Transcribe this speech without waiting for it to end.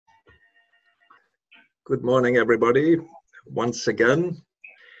Good morning, everybody. Once again,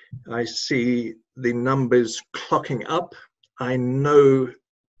 I see the numbers clocking up. I know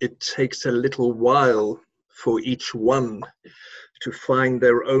it takes a little while for each one to find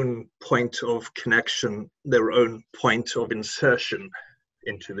their own point of connection, their own point of insertion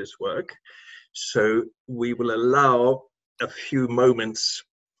into this work. So we will allow a few moments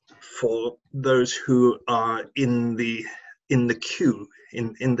for those who are in the queue,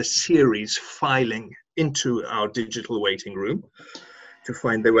 in the series, filing into our digital waiting room to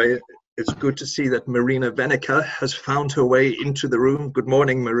find their way. It's good to see that Marina Venica has found her way into the room. Good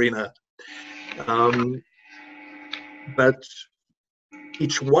morning, Marina. But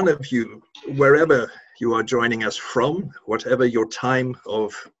each one of you, wherever you are joining us from, whatever your time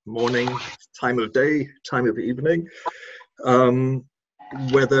of morning, time of day, time of evening,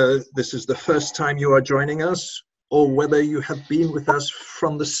 whether this is the first time you are joining us or whether you have been with us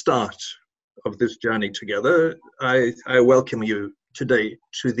from the start of this journey together, I welcome you today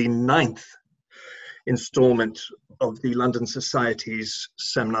to the 9th installment of the London Society's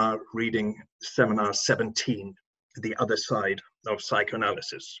seminar reading, Seminar 17, The Other Side of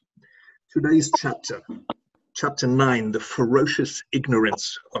Psychoanalysis. Today's chapter, chapter 9, The Ferocious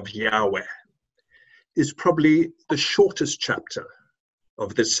Ignorance of Yahweh, is probably the shortest chapter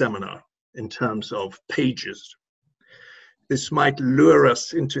of this seminar in terms of pages. This might lure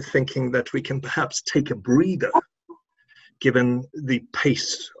us into thinking that we can perhaps take a breather, given the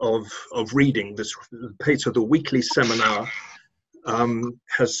pace of reading. The pace of the weekly seminar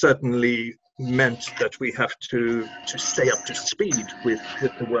has certainly meant that we have to stay up to speed with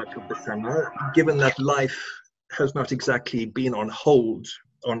the work of the seminar, given that life has not exactly been on hold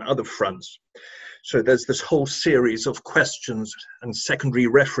on other fronts. So there's this whole series of questions and secondary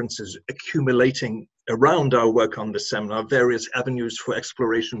references accumulating around our work on the seminar, various avenues for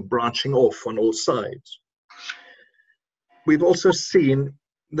exploration branching off on all sides. We've also seen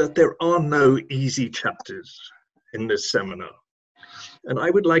that there are no easy chapters in this seminar. And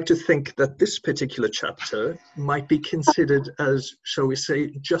I would like to think that this particular chapter might be considered as, shall we say,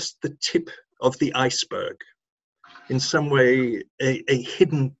 just the tip of the iceberg. In some way, a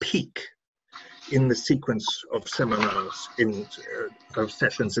hidden peak in the sequence of seminars, of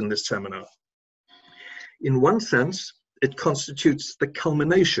sessions in this seminar. In one sense, it constitutes the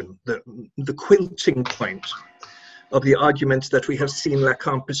culmination, the quilting point of the arguments that we have seen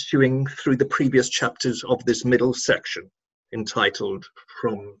Lacan pursuing through the previous chapters of this middle section, entitled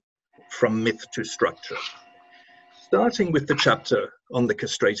From Myth to Structure. Starting with the chapter on the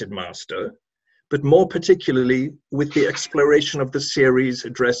castrated master, but more particularly with the exploration of the series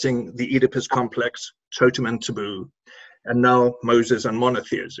addressing the Oedipus complex, totem and taboo, and now Moses and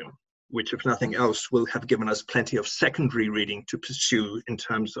monotheism, which, if nothing else, will have given us plenty of secondary reading to pursue in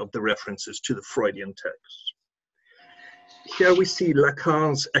terms of the references to the Freudian text. Here we see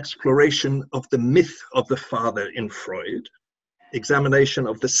Lacan's exploration of the myth of the father in Freud, examination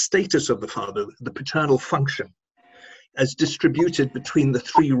of the status of the father, the paternal function, as distributed between the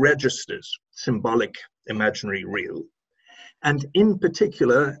three registers, symbolic, imaginary, real, and in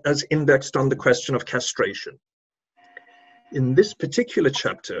particular as indexed on the question of castration. In this particular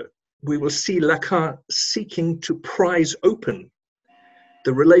chapter, we will see Lacan seeking to prise open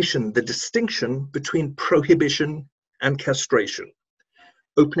the relation, the distinction between prohibition and castration,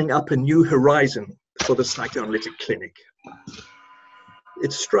 opening up a new horizon for the psychoanalytic clinic.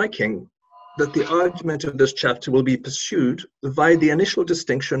 It's striking that the argument of this chapter will be pursued via the initial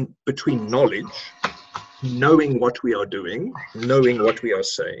distinction between knowledge, knowing what we are doing, knowing what we are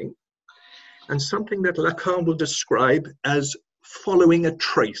saying, and something that Lacan will describe as following a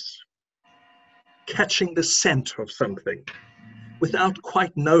trace, catching the scent of something, without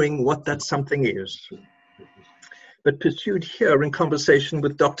quite knowing what that something is, but pursued here in conversation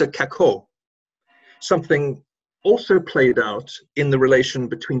with Dr. Caroz, something also played out in the relation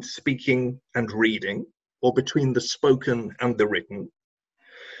between speaking and reading, or between the spoken and the written,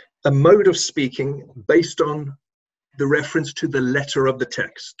 a mode of speaking based on the reference to the letter of the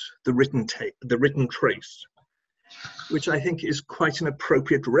text, the written trace, which I think is quite an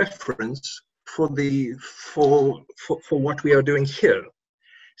appropriate reference for what we are doing here,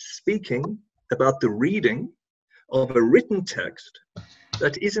 speaking about the reading of a written text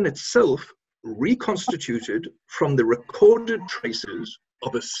that is in itself reconstituted from the recorded traces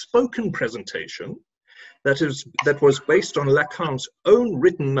of a spoken presentation that was based on Lacan's own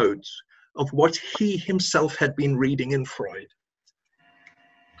written notes of what he himself had been reading in Freud.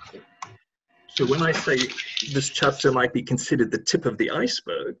 So when I say this chapter might be considered the tip of the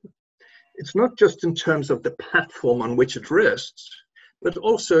iceberg, it's not just in terms of the platform on which it rests, but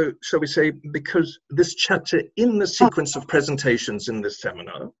also, shall we say, because this chapter in the sequence of presentations in this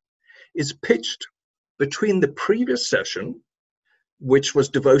seminar is pitched between the previous session, which was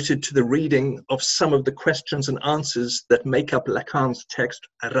devoted to the reading of some of the questions and answers that make up Lacan's text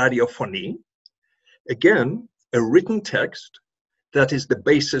Radiophonie, again, a written text that is the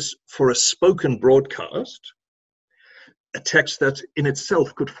basis for a spoken broadcast, a text that in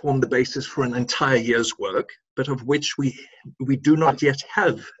itself could form the basis for an entire year's work, but of which we do not yet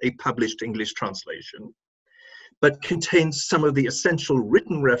have a published English translation, but contains some of the essential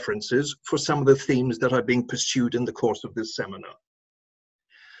written references for some of the themes that are being pursued in the course of this seminar.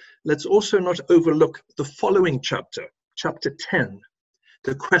 Let's also not overlook the following chapter, chapter 10,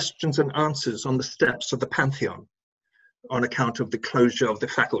 the questions and answers on the steps of the Pantheon on account of the closure of the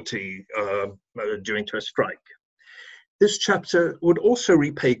faculty due to a strike. This chapter would also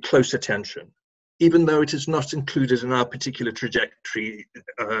repay close attention, even though it is not included in our particular trajectory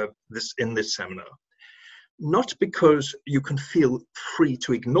in this seminar. Not because you can feel free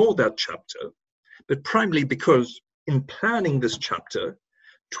to ignore that chapter, but primarily because in planning this chapter,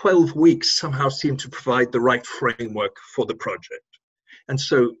 12 weeks somehow seemed to provide the right framework for the project. And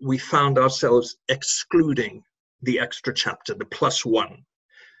so we found ourselves excluding the extra chapter, the +1,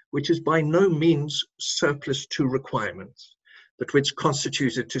 which is by no means surplus to requirements, but which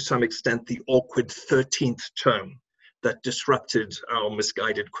constituted to some extent the awkward 13th term that disrupted our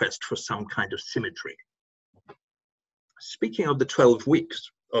misguided quest for some kind of symmetry. Speaking of the 12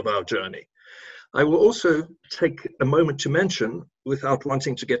 weeks of our journey, I will also take a moment to mention, without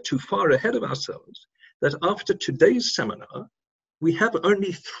wanting to get too far ahead of ourselves, that after today's seminar, we have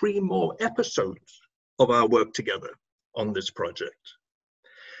only 3 more episodes of our work together on this project.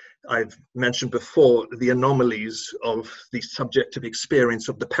 I've mentioned before the anomalies of the subjective experience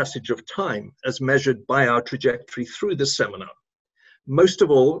of the passage of time as measured by our trajectory through this seminar, most of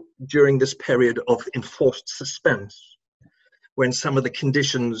all during this period of enforced suspense, when some of the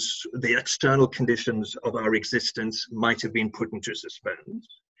conditions, the external conditions of our existence might have been put into suspense.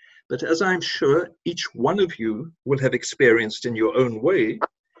 But as I'm sure each one of you will have experienced in your own way,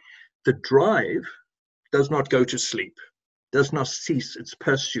 the drive does not go to sleep, does not cease its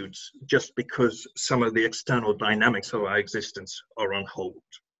pursuits just because some of the external dynamics of our existence are on hold.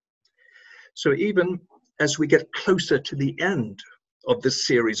 So even as we get closer to the end of this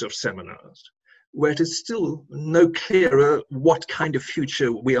series of seminars, where it is still no clearer what kind of future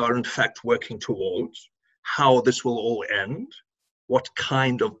we are in fact working towards, how this will all end, what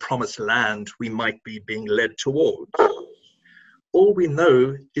kind of promised land we might be being led towards. All we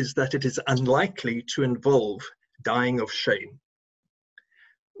know is that it is unlikely to involve dying of shame.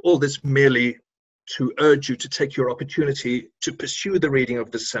 All this merely to urge you to take your opportunity to pursue the reading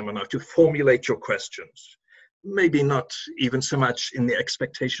of this seminar, to formulate your questions. Maybe not even so much in the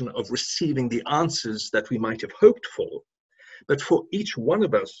expectation of receiving the answers that we might have hoped for, but for each one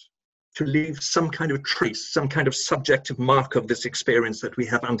of us to leave some kind of trace, some kind of subjective mark of this experience that we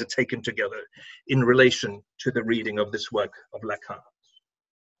have undertaken together in relation to the reading of this work of Lacan.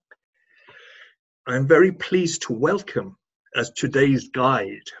 I'm very pleased to welcome as today's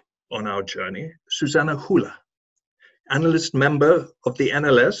guide on our journey, Susana Huler, analyst member of the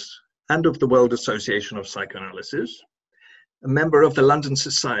NLS and of the World Association of Psychoanalysis, a member of the London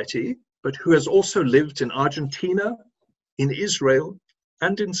Society, but who has also lived in Argentina, in Israel,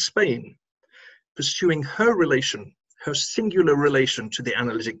 and in Spain, pursuing her singular relation to the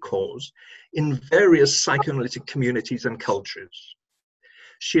analytic cause in various psychoanalytic communities and cultures.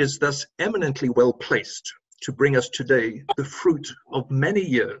 She is thus eminently well placed to bring us today the fruit of many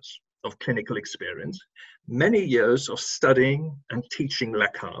years of clinical experience, many years of studying and teaching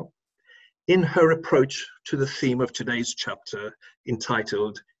Lacan, in her approach to the theme of today's chapter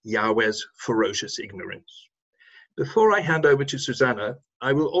entitled Yahweh's Ferocious Ignorance. Before I hand over to Susana,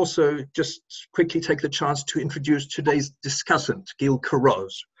 I will also just quickly take the chance to introduce today's discussant, Gil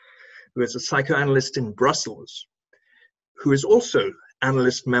Caroz, who is a psychoanalyst in Brussels, who is also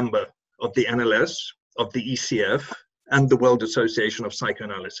analyst member of the NLS, of the ECF, and the World Association of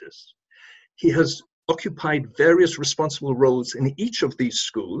Psychoanalysis. He has occupied various responsible roles in each of these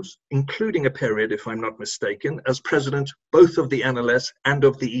schools, including a period, if I'm not mistaken, as president both of the NLS and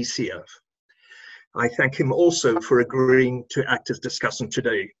of the ECF. I thank him also for agreeing to act as discussant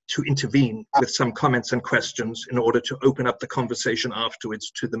today, to intervene with some comments and questions in order to open up the conversation afterwards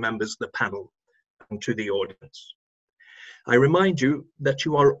to the members of the panel and to the audience. I remind you that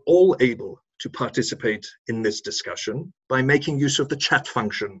you are all able to participate in this discussion by making use of the chat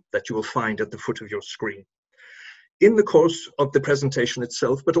function that you will find at the foot of your screen. In the course of the presentation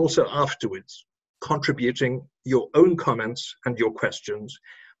itself, but also afterwards, contributing your own comments and your questions,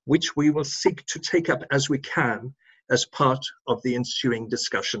 which we will seek to take up as we can as part of the ensuing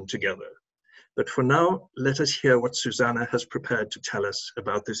discussion together. But for now, let us hear what Susana has prepared to tell us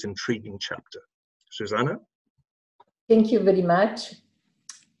about this intriguing chapter. Susana? Thank you very much.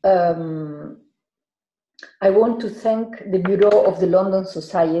 I want to thank the Bureau of the London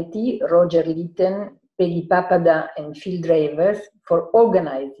Society, Roger Litten, Peggy Papada, and Phil Dravers for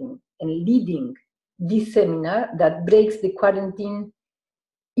organizing and leading this seminar that breaks the quarantine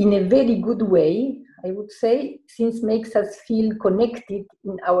in a very good way, I would say, since makes us feel connected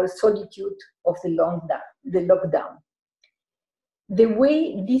in our solitude of the lockdown. The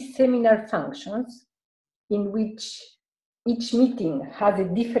way this seminar functions, in which each meeting has a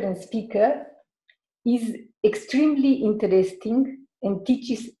different speaker, is extremely interesting and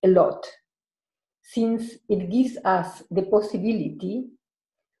teaches a lot, since it gives us the possibility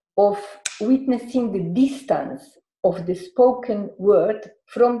of witnessing the distance of the spoken word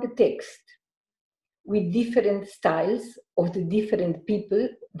from the text, with different styles of the different people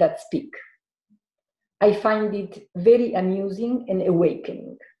that speak. I find it very amusing and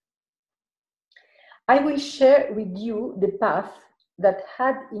awakening. I will share with you the path that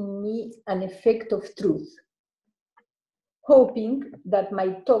had in me an effect of truth, hoping that my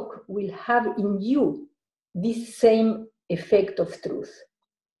talk will have in you this same effect of truth.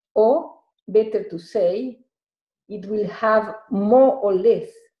 Or, better to say, it will have more or less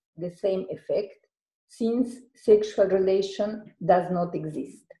the same effect, since sexual relation does not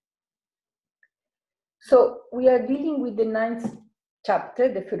exist. So, we are dealing with the 9th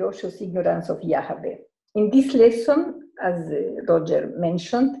chapter, the ferocious ignorance of Yahweh. In this lesson, as Roger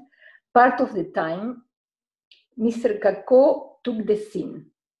mentioned, part of the time, Mr. Caroz took the scene,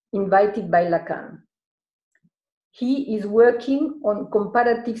 invited by Lacan. He is working on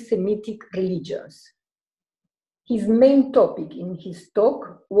comparative Semitic religions. His main topic in his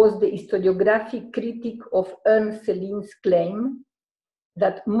talk was the historiographic critique of Ernst Céline's claim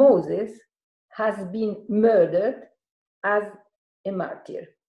that Moses has been murdered as a martyr.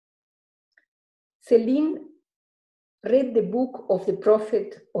 Céline read the book of the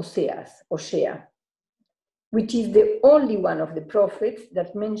prophet Hosea, which is the only one of the prophets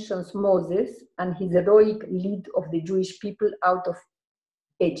that mentions Moses and his heroic lead of the Jewish people out of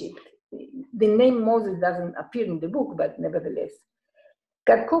Egypt. The name Moses doesn't appear in the book, but nevertheless.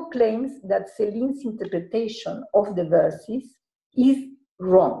 Caroz claims that Céline's interpretation of the verses is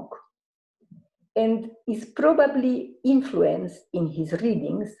wrong and is probably influenced in his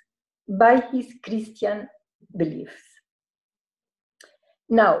readings by his Christian beliefs.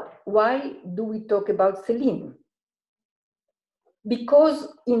 Now, why do we talk about Céline? Because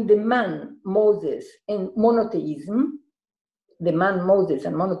in the man, Moses, and monotheism,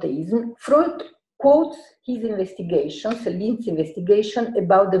 Freud quotes his investigation, Céline's investigation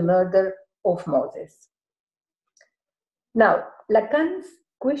about the murder of Moses. Now, Lacan's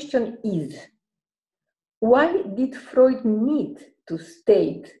question is, why did Freud need to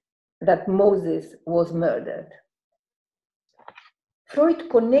state that Moses was murdered? Freud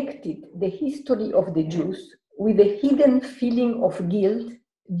connected the history of the Jews with a hidden feeling of guilt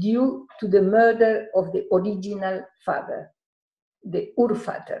due to the murder of the original father, the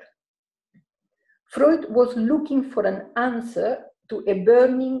Urvater. Freud was looking for an answer to a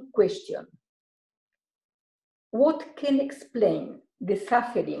burning question. What can explain the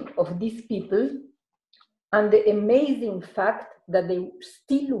suffering of these people and the amazing fact that they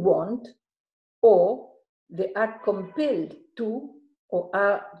still want, or they are compelled to, or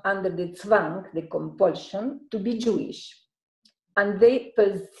are under the zwang, the compulsion, to be Jewish, and they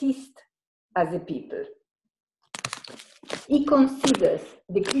persist as a people? He considers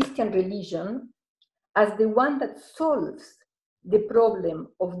the Christian religion as the one that solves the problem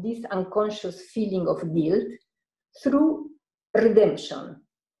of this unconscious feeling of guilt through redemption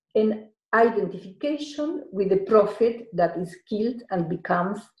and identification with the prophet that is killed and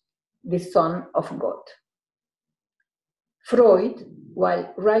becomes the Son of God. Freud,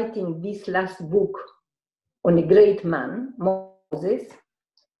 while writing this last book on a great man, Moses,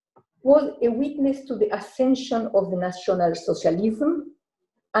 was a witness to the ascension of the National Socialism,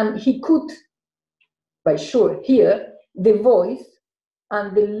 and he could, by sure, hear the voice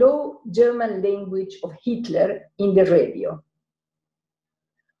and the low German language of Hitler in the radio.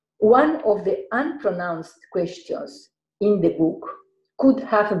 One of the unpronounced questions in the book could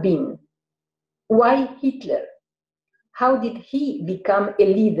have been, why Hitler? How did he become a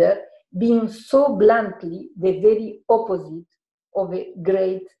leader, being so bluntly the very opposite of a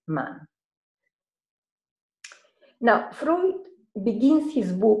great man? Now, Freud begins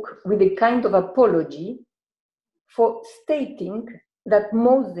his book with a kind of apology for stating that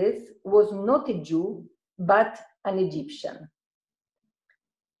Moses was not a Jew, but an Egyptian.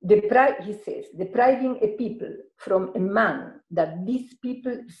 He says, depriving a people from a man that this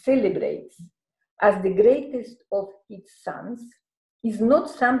people celebrates as the greatest of its sons is not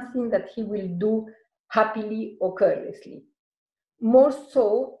something that he will do happily or carelessly, more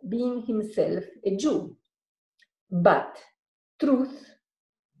so being himself a Jew. But truth,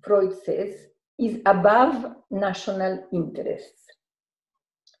 Freud says, is above national interests.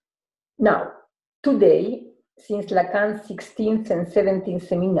 Now, today, since Lacan's 16th and 17th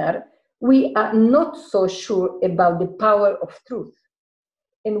seminar, we are not so sure about the power of truth,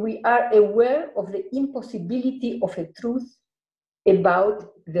 and we are aware of the impossibility of a truth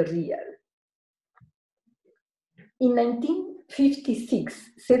about the real. In 1956,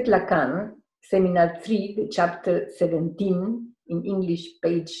 said Lacan, Seminar 3, the chapter 17, in English,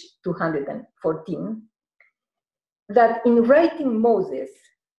 page 214, that in writing Moses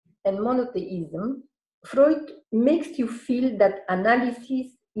and monotheism, Freud makes you feel that analysis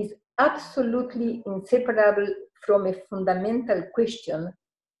is absolutely inseparable from a fundamental question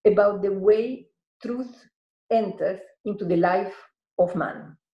about the way truth enters into the life of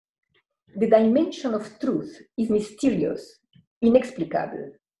man. The dimension of truth is mysterious,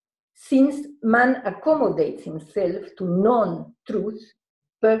 inexplicable, since man accommodates himself to non-truth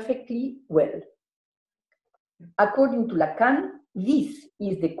perfectly well. According to Lacan, this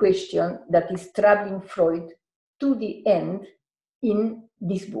is the question that is troubling Freud to the end in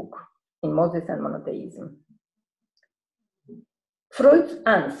this book, in Moses and Monotheism. Freud's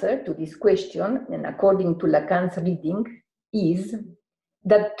answer to this question, and according to Lacan's reading, is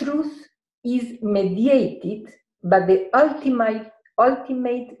that truth is mediated by the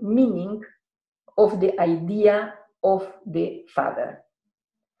ultimate meaning of the idea of the Father.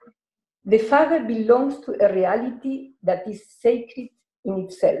 The Father belongs to a reality that is sacred in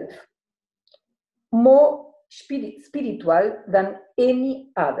itself, more spiritual than any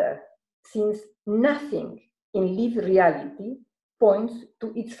other, since nothing in lived reality points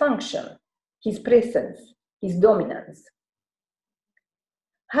to its function, his presence, his dominance.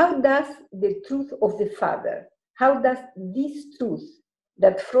 How does the truth of the Father, how does this truth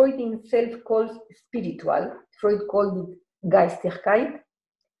that Freud himself calls spiritual, Freud called it Geistigkeit,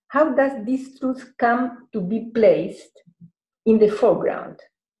 how does this truth come to be placed in the foreground?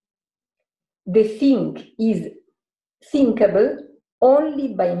 The thing is thinkable only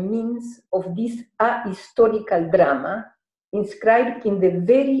by means of this ahistorical drama inscribed in the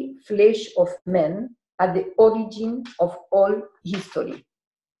very flesh of man at the origin of all history,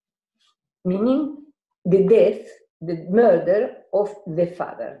 meaning the death, the murder of the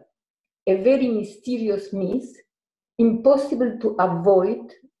Father, a very mysterious myth, impossible to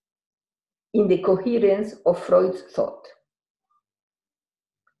avoid in the coherence of Freud's thought.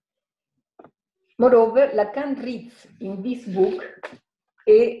 Moreover, Lacan reads in this book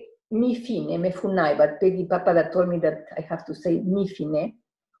a mi fine, me funai, but Peggy Papada told me that I have to say mi fine,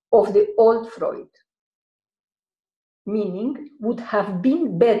 of the old Freud, meaning would have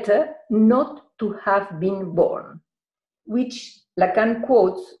been better not to have been born, which Lacan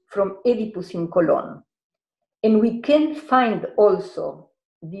quotes from Oedipus in Cologne. And we can find also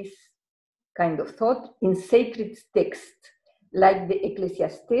this kind of thought in sacred texts like the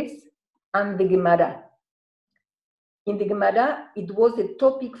Ecclesiastes and the Gemara. In the Gemara, it was a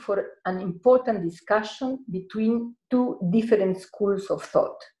topic for an important discussion between two different schools of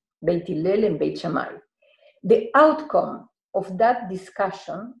thought, Beit Hillel and Beit Shammai. The outcome of that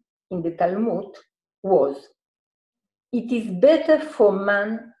discussion in the Talmud was, it is better for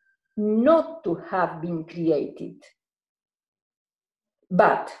man not to have been created.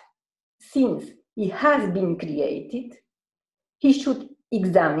 But since he has been created, he should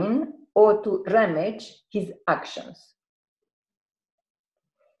examine or to rummage his actions.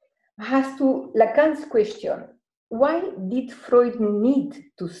 As to Lacan's question, why did Freud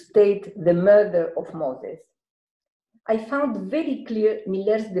need to state the murder of Moses? I found very clear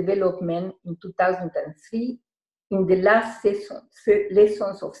Miller's development in 2003 in the last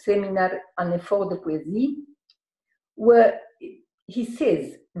lessons of seminar Un effort de poésie, where he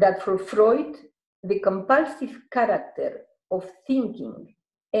says that for Freud, the compulsive character of thinking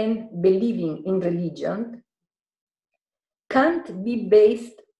and believing in religion can't be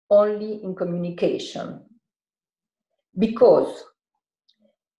based only in communication, because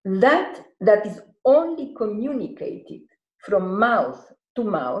that is only communicated from mouth to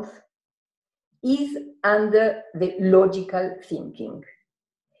mouth is under the logical thinking.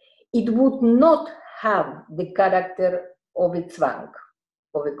 It would not have the character of a zwang,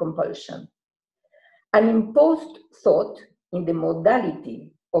 of a compulsion. An imposed thought in the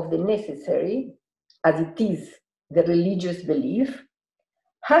modality of the necessary, as it is the religious belief,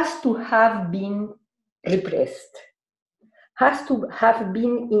 has to have been repressed, has to have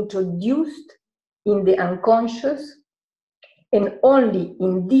been introduced in the unconscious, and only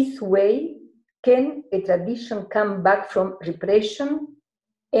in this way can a tradition come back from repression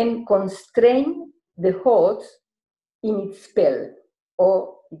and constrain the host in its spell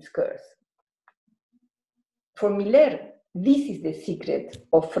or its curse. For Miller, this is the secret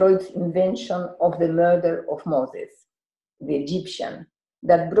of Freud's invention of the murder of Moses, the Egyptian,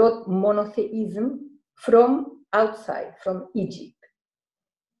 that brought monotheism from outside, from Egypt.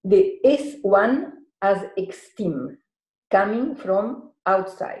 The S1 as extreme, coming from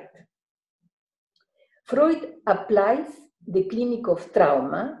outside. Freud applies the clinic of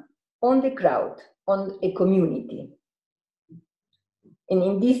trauma on the crowd, on a community. And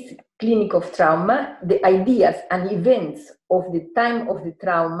in this clinic of trauma, the ideas and events of the time of the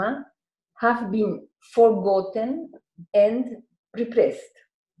trauma have been forgotten and repressed.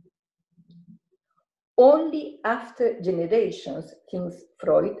 Only after generations, thinks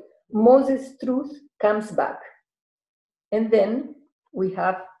Freud, Moses' truth comes back. And then we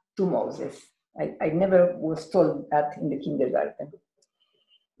have two Moses. I never was told that in the kindergarten.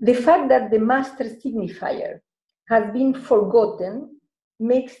 The fact that the master signifier has been forgotten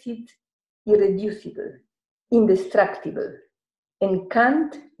makes it irreducible, indestructible, and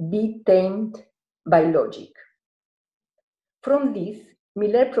can't be tamed by logic. From this,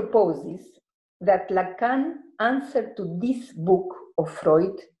 Miller proposes that Lacan answered to this book of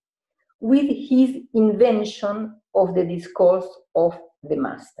Freud with his invention of the discourse of the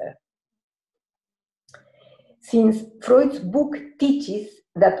master. Since Freud's book teaches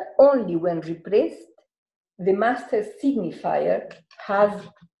that only when repressed, the master signifier has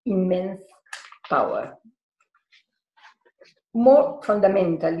immense power. More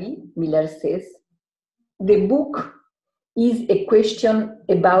fundamentally, Miller says, the book is a question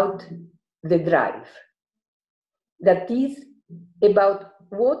about the drive. That is, about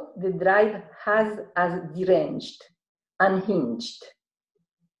what the drive has as deranged, unhinged.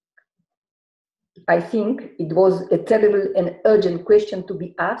 I think it was a terrible and urgent question to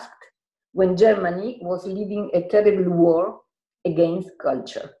be asked when Germany was leading a terrible war against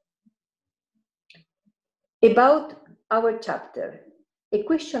culture. About our chapter, a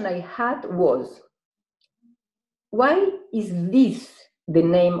question I had was, why is this the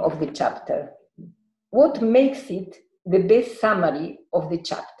name of the chapter? What makes it the best summary of the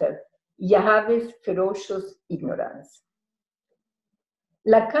chapter, Yahweh's ferocious ignorance?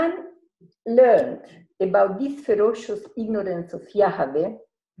 Lacan learned about this ferocious ignorance of Yahweh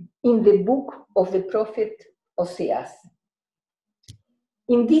in the book of the prophet Oseas.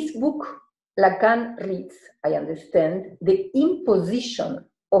 In this book, Lacan reads, I understand, the imposition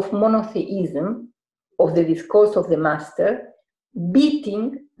of monotheism of the discourse of the master,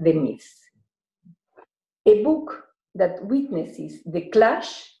 beating the myths. A book that witnesses the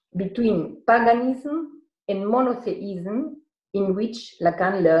clash between paganism and monotheism in which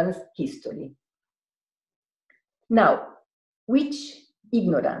Lacan learns history. Now, which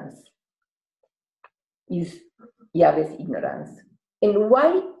ignorance is Yahweh's ignorance? And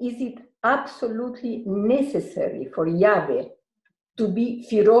why is it absolutely necessary for Yahweh to be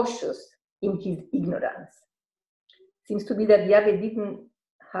ferocious in his ignorance? Seems to be that Yahweh didn't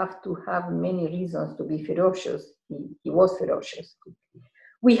have to have many reasons to be ferocious. He was ferocious.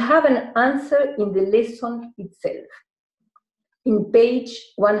 We have an answer in the lesson itself, in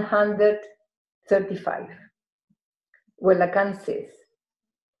page 135, where Lacan says,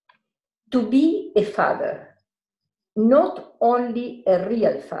 to be a father, not only a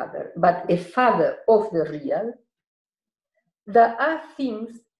real father, but a father of the real, there are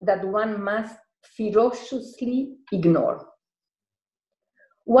things that one must ferociously ignore.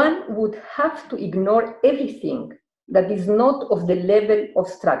 One would have to ignore everything that is not of the level of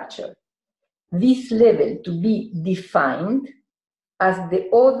structure, this level to be defined as the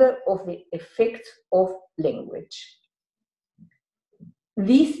order of the effects of language.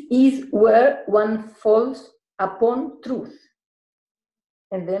 This is where one falls upon truth.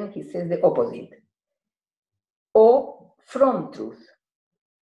 And then he says the opposite, or from truth.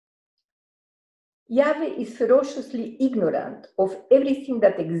 Yahweh is ferociously ignorant of everything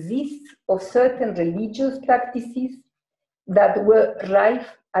that exists, of certain religious practices that were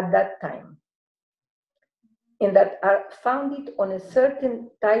rife at that time, and that are founded on a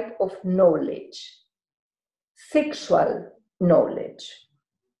certain type of knowledge, sexual knowledge.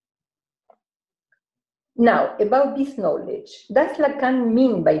 Now, about this knowledge, does Lacan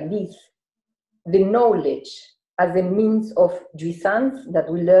mean by this the knowledge as a means of jouissance that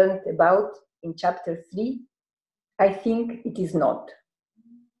we learned about in chapter 3? I think it is not.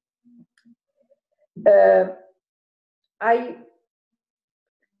 I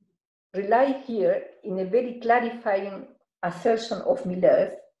rely here in a very clarifying assertion of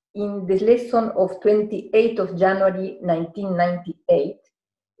Miller's in the lesson of 28th of January 1998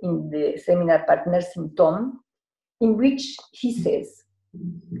 in the seminar Partners in Tom, in which he says,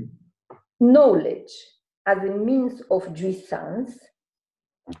 knowledge as a means of jouissance,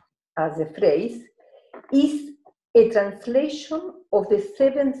 as a phrase, is a translation of the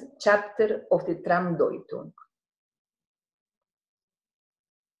 7th chapter of the Traumdeutung.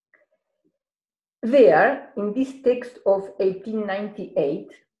 There, in this text of 1898,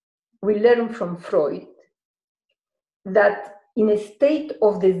 we learn from Freud that in a state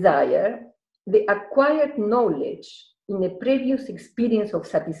of desire, the acquired knowledge in a previous experience of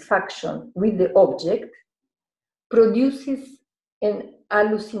satisfaction with the object produces an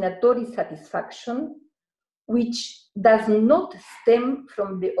hallucinatory satisfaction which does not stem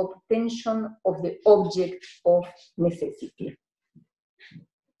from the obtention of the object of necessity.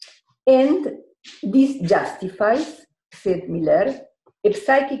 And this justifies, said Miller, a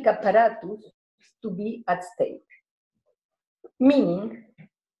psychic apparatus to be at stake, meaning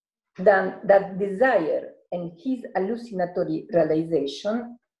that desire and his hallucinatory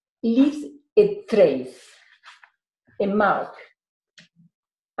realization leaves a trace, a mark,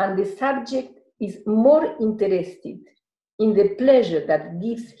 and the subject is more interested in the pleasure that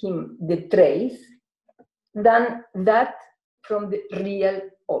gives him the trace than that from the real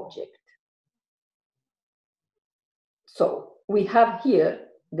object. So we have here,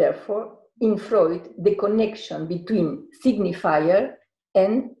 therefore, in Freud, the connection between signifier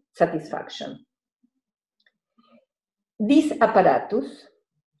and satisfaction. This apparatus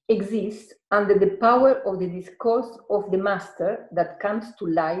exists under the power of the discourse of the master that comes to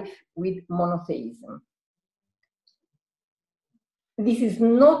life with monotheism. This is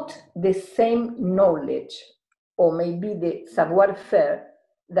not the same knowledge, or maybe the savoir-faire,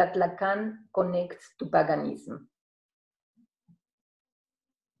 that Lacan connects to paganism.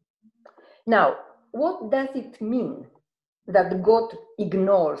 Now, what does it mean that God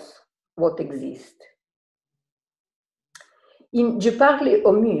ignores what exists? In Je parle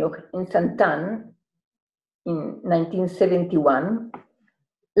au mur in Sainte-Anne, in 1971,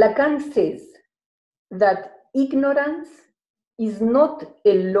 Lacan says that ignorance is not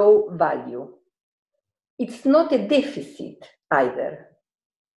a low value. It's not a deficit either.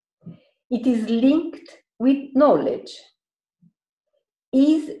 It is linked with knowledge,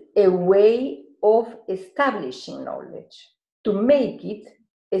 is a way of establishing knowledge, to make it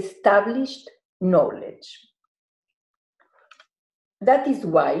established knowledge. That is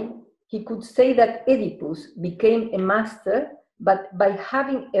why he could say that Oedipus became a master, but by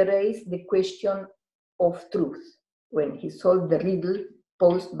having erased the question of truth when he solved the riddle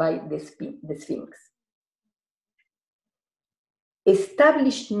posed by the Sphinx.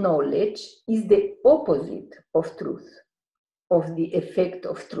 Established knowledge is the opposite of truth, of the effect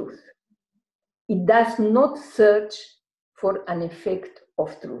of truth. It does not search for an effect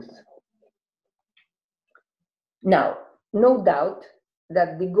of truth. Now, no doubt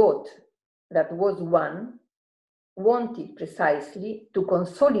that the God that was one wanted precisely to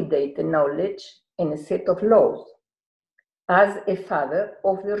consolidate the knowledge in a set of laws as a father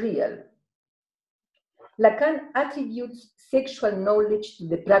of the real. Lacan attributes sexual knowledge to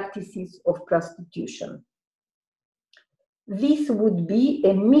the practices of prostitution. This would be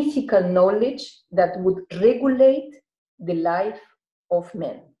a mythical knowledge that would regulate the life of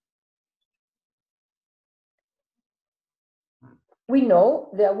men. We know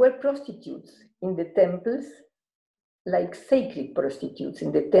there were prostitutes in the temples, like sacred prostitutes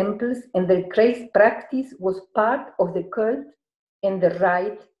in the temples, and their practice was part of the cult and the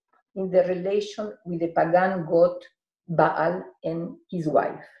rite in the relation with the pagan god Baal and his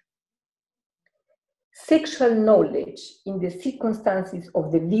wife. Sexual knowledge in the circumstances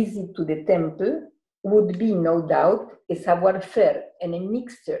of the visit to the temple would be, no doubt, a savoir-faire and a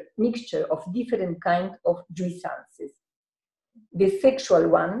mixture of different kinds of jouissances. The sexual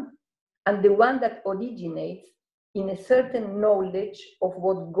one and the one that originates in a certain knowledge of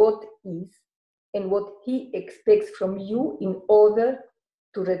what God is and what he expects from you in order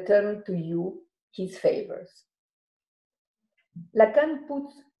to return to you his favors. Lacan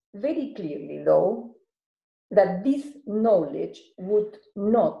puts very clearly, though, that this knowledge would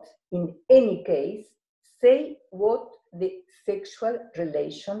not, in any case, say what the sexual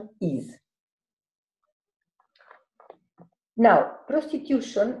relation is. Now,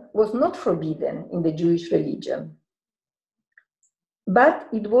 prostitution was not forbidden in the Jewish religion, but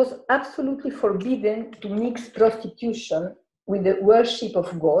it was absolutely forbidden to mix prostitution with the worship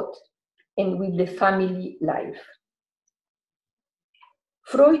of God and with the family life.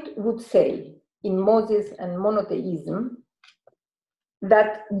 Freud would say in Moses and Monotheism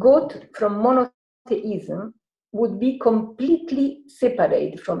that God from monotheism would be completely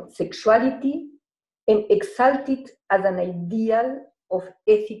separate from sexuality and exalted as an ideal of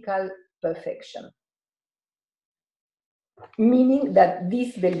ethical perfection. Meaning that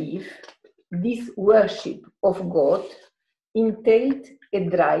this belief, this worship of God, entailed a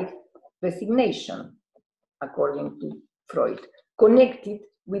dry resignation, according to Freud, connected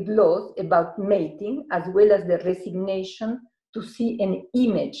with laws about mating, as well as the resignation to see an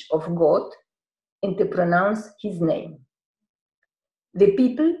image of God and to pronounce his name. The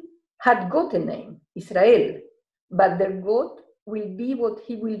people had got a name, Israel, but their God will be what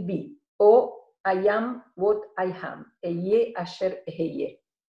he will be, or I am what I am, Ehyeh Asher Ehyeh.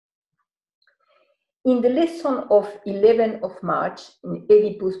 In the lesson of 11 of March, in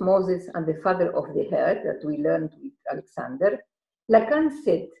Oedipus, Moses, and the Father of the Earth, that we learned with Alexander, Lacan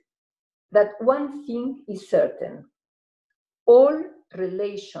said that one thing is certain: all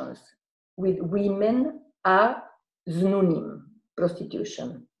relations with women are znunim,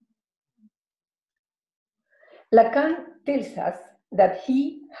 prostitution. Lacan tells us that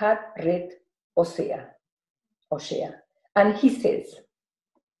he had read Hosea, and he says,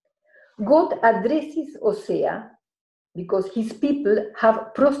 God addresses Hosea because his people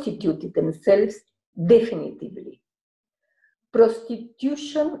have prostituted themselves definitively.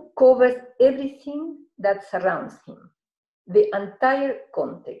 Prostitution covers everything that surrounds him, the entire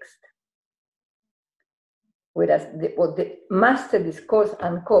context. Whereas what the master discourse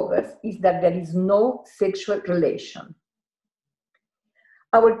uncovers is that there is no sexual relation.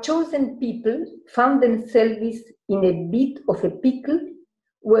 Our chosen people found themselves in a bit of a pickle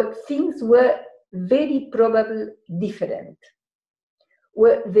where things were very probably different,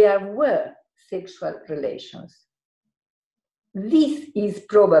 where there were sexual relations. This is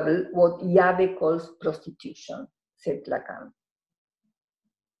probably what Yahweh calls prostitution, said Lacan.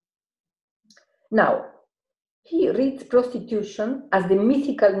 Now, he reads prostitution as the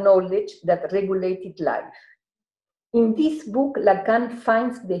mythical knowledge that regulated life. In this book, Lacan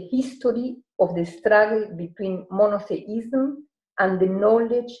finds the history of the struggle between monotheism and the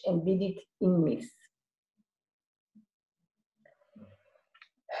knowledge embedded in myths.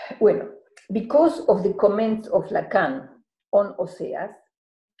 Well, because of the comments of Lacan on Hoseas,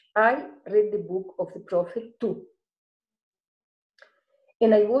 I read the book of the prophet too.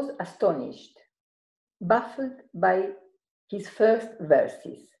 And I was astonished, baffled by his first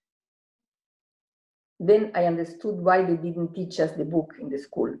verses. Then I understood why they didn't teach us the book in the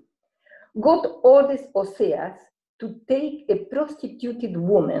school. God orders Hoseas to take a prostituted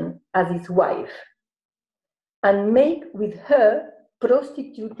woman as his wife and make with her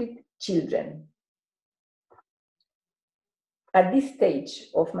prostituted children. At this stage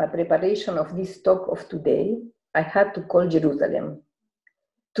of my preparation of this talk of today, I had to call Jerusalem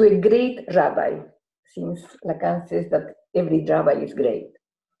to a great rabbi, since Lacan says that every rabbi is great.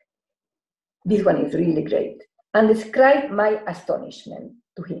 This one is really great, and describe my astonishment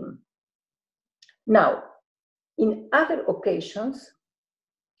to him. Now, in other occasions,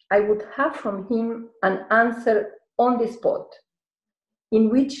 I would have from him an answer on the spot, in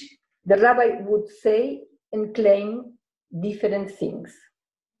which the rabbi would say and claim different things.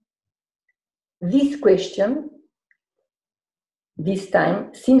 This question, this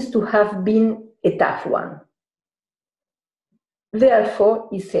time, seems to have been a tough one. Therefore,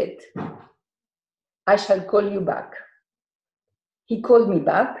 he said, I shall call you back. He called me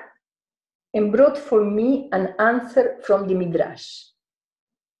back and brought for me an answer from the Midrash,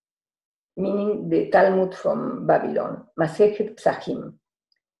 meaning the Talmud from Babylon, Masechet Psachim,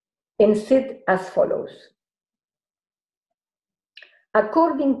 and said as follows.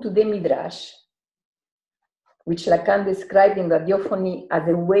 According to the Midrash, which Lacan described in radiophony as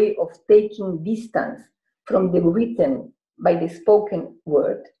a way of taking distance from the written by the spoken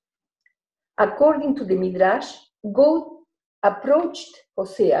word, according to the Midrash, God approached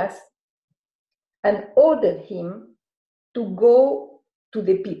Hoseas and ordered him to go to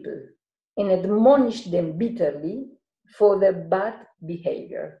the people and admonish them bitterly for their bad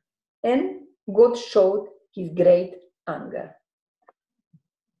behavior. And God showed his great anger.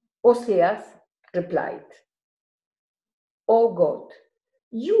 Hoseas replied, "O God,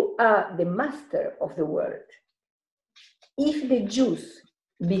 you are the master of the world. If the Jews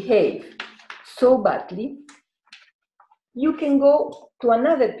behave so badly, you can go to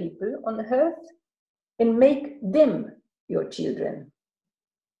another people on earth and make them your children.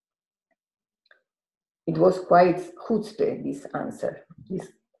 It was quite chutzpah, this answer, this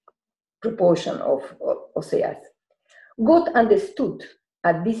proportion of Oseas. God understood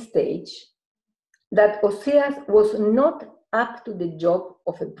at this stage that Oseas was not up to the job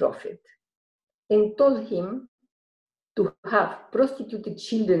of a prophet and told him to have prostituted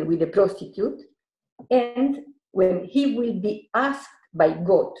children with a prostitute, and when he will be asked by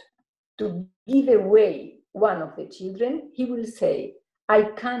God to give away one of the children, he will say, I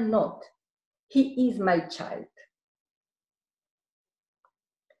cannot, he is my child.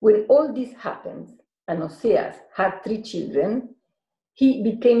 When all this happened, and Oseas had 3 children, he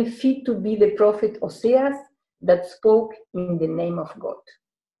became fit to be the prophet Oseas that spoke in the name of God.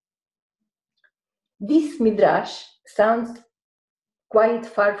 This midrash sounds quite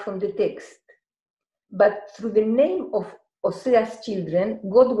far from the text, but through the name of Oseas' children,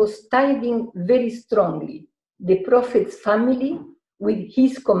 God was tithing very strongly the prophet's family with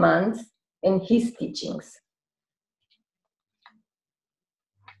his commands and his teachings.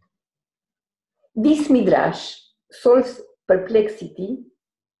 This midrash solves perplexity,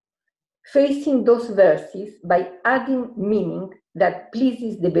 facing those verses by adding meaning that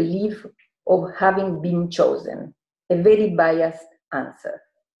pleases the belief of having been chosen, a very biased answer.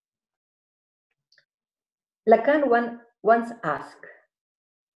 Lacan once asked,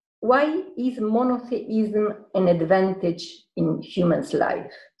 why is monotheism an advantage in humans'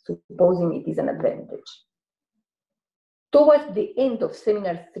 life, supposing it is an advantage? Towards the end of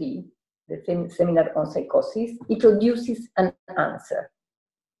Seminar 3, the seminar on psychosis, he produces an answer.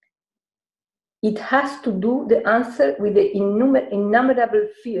 It has to do, the answer, with the innumerable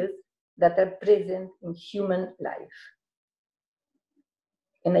fears that are present in human life.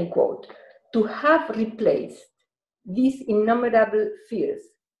 And I quote, to have replaced these innumerable fears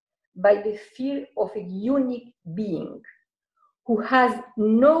by the fear of a unique being who has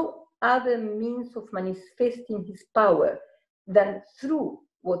no other means of manifesting his power than through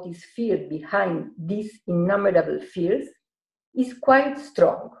what is feared behind these innumerable fears is quite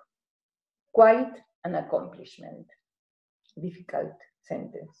strong, quite an accomplishment. Difficult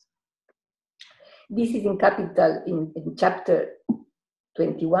sentence. This is in capital in chapter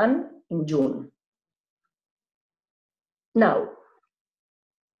 21 in June. Now,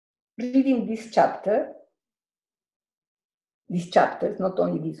 reading these chapters, not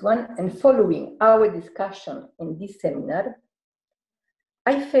only this one, and following our discussion in this seminar,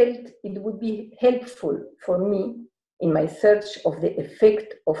 I felt it would be helpful for me in my search of the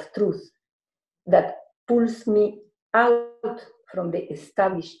effect of truth that pulls me out from the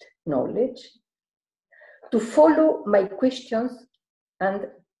established knowledge to follow my questions and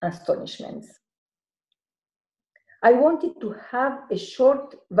astonishments. I wanted to have a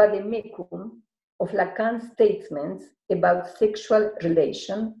short vademecum of Lacan's statements about sexual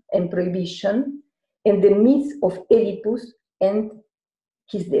relation and prohibition and the myth of Oedipus and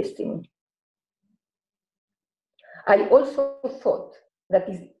his destiny. I also thought that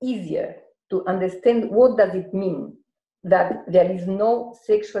it's easier to understand what does it mean that there is no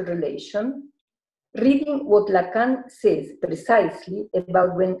sexual relation, reading what Lacan says precisely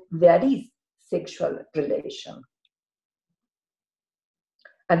about when there is sexual relation.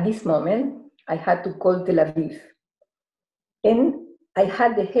 At this moment, I had to call Tel Aviv, and I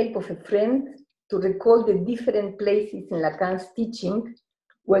had the help of a friend to recall the different places in Lacan's teaching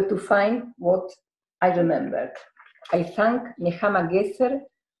where to find what I remembered. I thank Nehama Gesser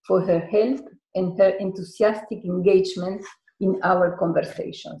for her help and her enthusiastic engagement in our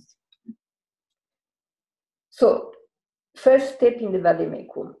conversations. So, first step in the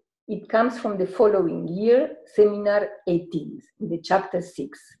vademecum. It comes from the following year, Seminar 18, in the chapter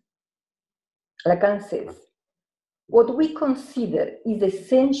 6. Lacan says, what we consider is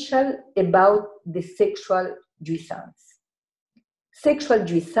essential about the sexual jouissance. Sexual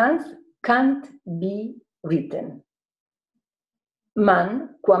jouissance can't be written.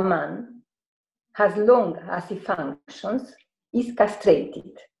 Man, qua man, as long as he functions, is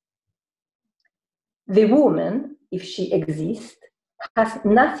castrated. The woman, if she exists, has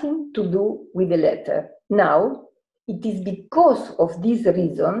nothing to do with the letter. Now, it is because of this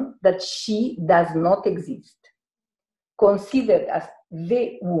reason that she does not exist. Considered as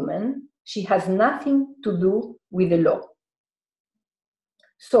the woman, she has nothing to do with the law.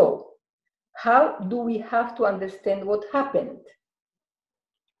 So, how do we have to understand what happened?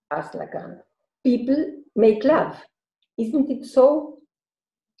 Asked Lacan. People make love, isn't it so?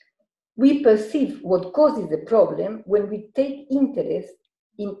 We perceive what causes the problem when we take interest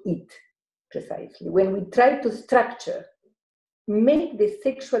in it, precisely, when we try to structure make the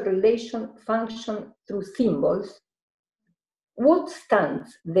sexual relation function through symbols, what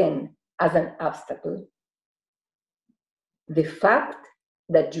stands then as an obstacle? The fact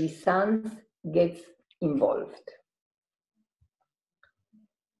that jouissance gets involved.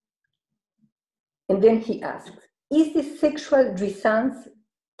 And then he asks, is the sexual jouissance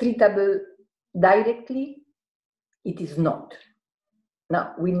treatable directly? It is not.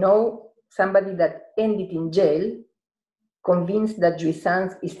 Now, we know somebody that ended in jail convinced that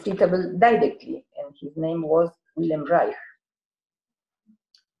jouissance is treatable directly, and his name was Wilhelm Reich.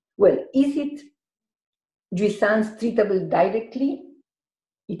 Well, is it jouissance treatable directly?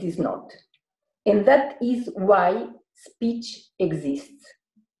 It is not. And that is why speech exists.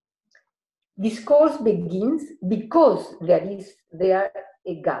 Discourse begins because there is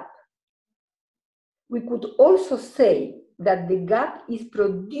a gap. We could also say that the gap is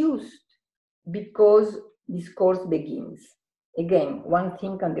produced because discourse begins. Again, one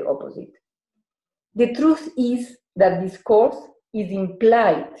thing and the opposite. The truth is that discourse is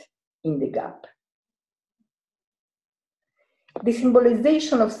implied in the gap. The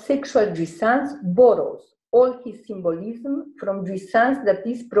symbolization of sexual jouissance borrows all his symbolism from jouissance that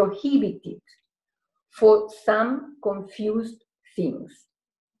is prohibited for some confused things,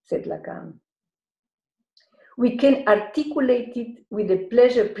 said Lacan. We can articulate it with the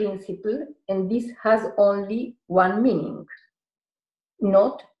pleasure principle, and this has only one meaning: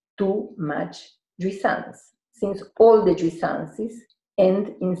 not too much jouissance, since all the jouissances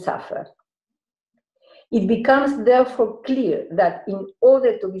end in suffer. It becomes therefore clear that in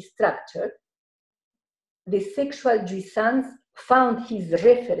order to be structured, the sexual jouissance found his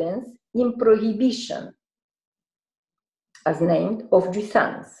reference in prohibition, as named, of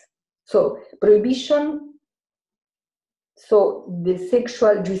jouissance. So prohibition, so the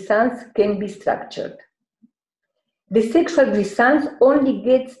sexual jouissance can be structured. The sexual jouissance only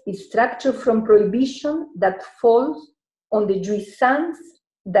gets its structure from prohibition that falls on the jouissance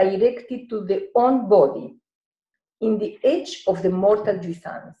directed to the own body, in the edge of the mortal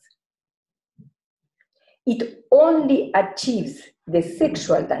jouissance. It only achieves the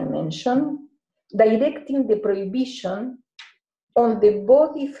sexual dimension, directing the prohibition on the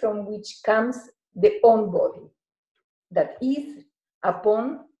body from which comes the own body, that is,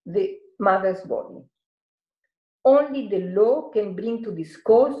 upon the mother's body. Only the law can bring to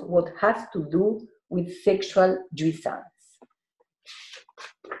discourse what has to do with sexual jouissance.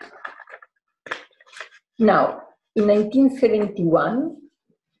 Now, in 1971,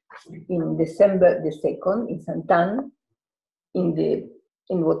 in December the 2nd, in Sainte-Anne,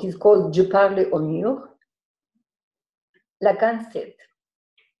 in what is called Je parle au mur, Lacan said,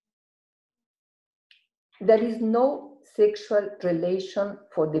 there is no sexual relation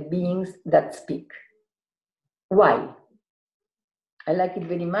for the beings that speak. Why? I like it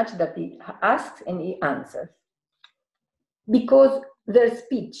very much that he asks and he answers. Because their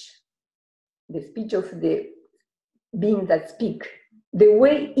speech, the speech of the being that speak, the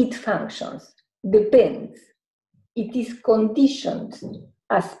way it functions depends. It is conditioned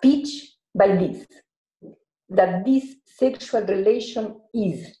as speech by this, that this sexual relation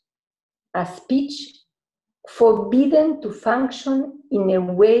is a speech forbidden to function in a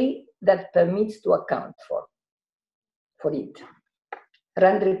way that permits to account for it.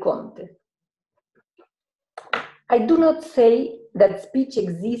 Rendre compte. I do not say that speech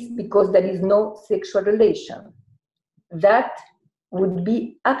exists because there is no sexual relation. That would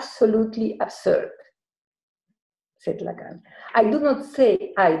be absolutely absurd, said Lacan. I do not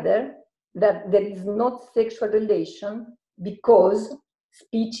say either that there is not sexual relation because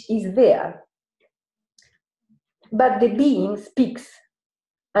speech is there. But the being speaks,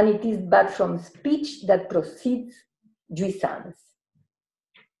 and it is but from speech that proceeds jouissance,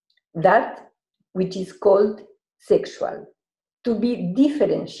 that which is called sexual, to be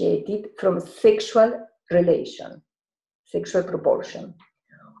differentiated from sexual relation, sexual proportion.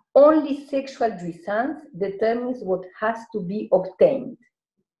 Only sexual jouissance determines what has to be obtained,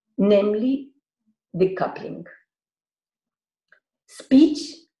 namely the coupling.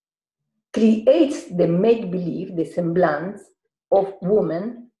 Speech creates the make-believe, the semblance of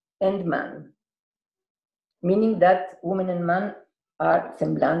woman and man, meaning that woman and man are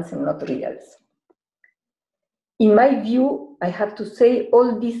semblance and not reals. In my view, I have to say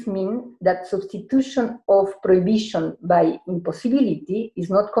all this means that substitution of prohibition by impossibility is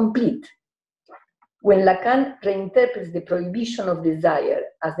not complete. When Lacan reinterprets the prohibition of desire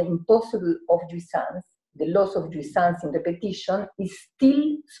as the impossible of jouissance, the loss of jouissance in repetition is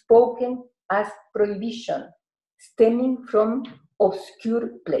still spoken as prohibition, stemming from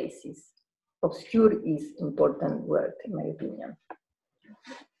obscure places. obscure is important word, in my opinion.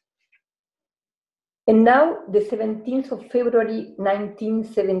 And now, the 17th of February,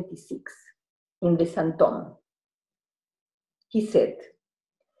 1976, in the Santon, he said,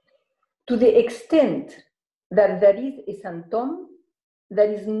 to the extent that there is a Santon,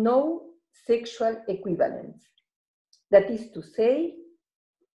 there is no sexual equivalence. That is to say,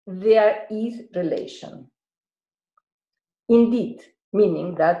 there is relation. Indeed,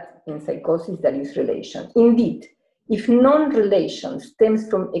 meaning that in psychosis there is relation. Indeed, if non-relation stems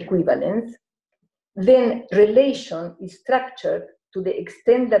from equivalence, then relation is structured to the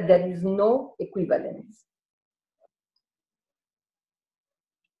extent that there is no equivalence.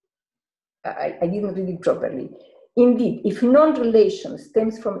 I didn't read it properly. Indeed, if non-relation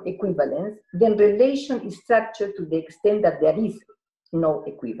stems from equivalence, then relation is structured to the extent that there is no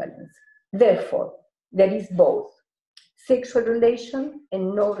equivalence. Therefore, there is both sexual relation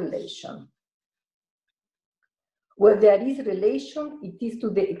and no relation. Where there is relation, it is to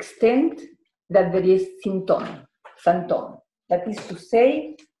the extent that there is symptom. That is to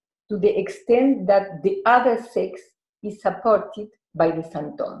say, to the extent that the other sex is supported by the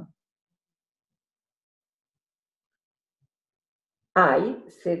symptom. I,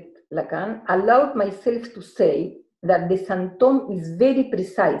 said Lacan, allowed myself to say that the symptom is very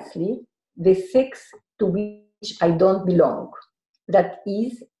precisely the sex to which I don't belong, that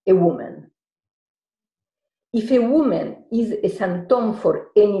is, a woman. If a woman is a symptom for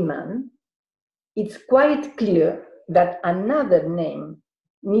any man, it's quite clear that another name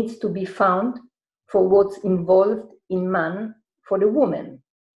needs to be found for what's involved in man for a woman,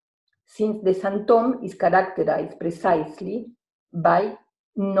 since the symptom is characterized precisely by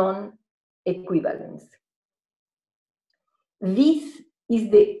non-equivalence. This is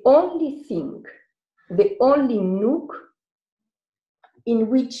the only thing, the only nook in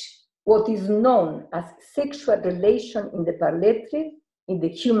which what is known as sexual relation in the parletre, in the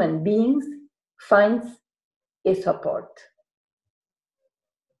human beings, finds a support.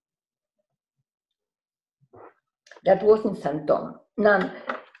 That was in Saint-Thome. Now,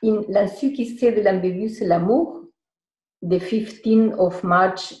 in L'Insu qui sait de l'ambiguïté l'amour, the 15th of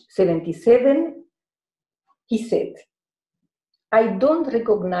March 77, he said, I don't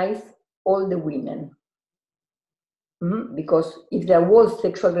recognize all the women. Because if there was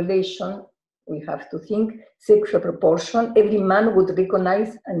sexual relation, we have to think sexual proportion, every man would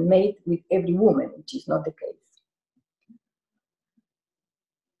recognize and mate with every woman, which is not the case.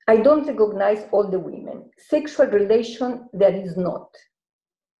 I don't recognize all the women. Sexual relation there is not,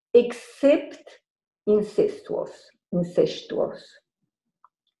 except incestuous.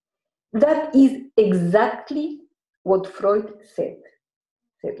 That is exactly what Freud said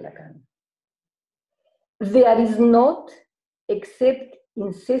Lacan. There is not except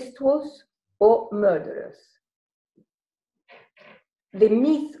incestuous or murderers. The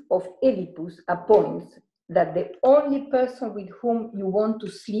myth of Oedipus appoints that the only person with whom you want to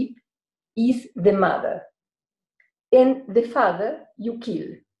sleep is the mother, and the father you kill.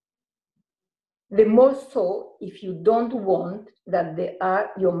 The more so if you don't want that they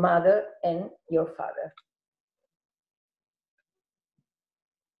are your mother and your father.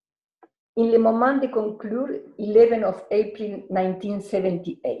 In Le Moment de Conclure, 11 of April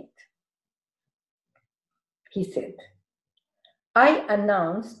 1978, he said, I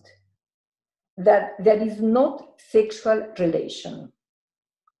announced that there is not sexual relation.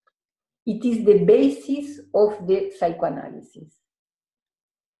 It is the basis of the psychoanalysis.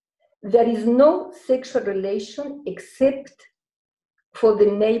 There is no sexual relation except for the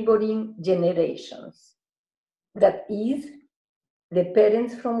neighboring generations. That is, the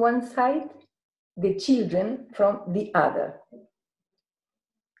parents from one side, the children from the other.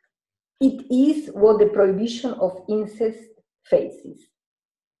 It is what the prohibition of incest faces.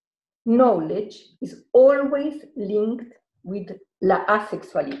 Knowledge is always linked with la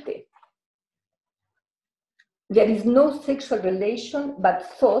asexualité. There is no sexual relation but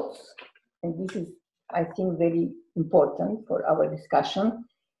thoughts, and this is, I think, very important for our discussion.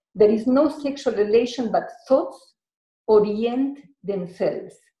 There is no sexual relation but thoughts orient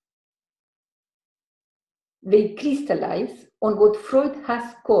themselves. They crystallize on what Freud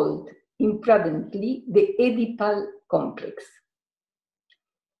has called imprudently the Oedipal complex.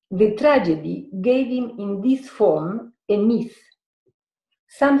 The tragedy gave him in this form a myth,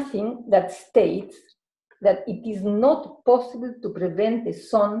 something that states that it is not possible to prevent a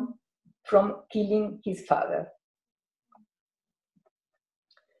son from killing his father.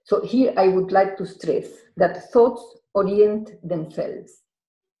 So here I would like to stress that thoughts orient themselves.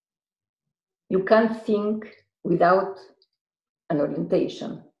 You can't think without an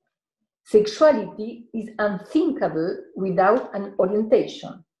orientation. Sexuality is unthinkable without an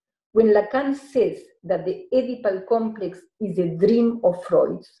orientation. When Lacan says that the Oedipal complex is a dream of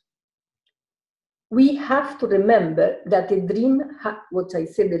Freud's, we have to remember that a dream, what I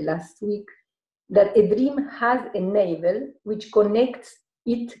said last week, that a dream has a navel which connects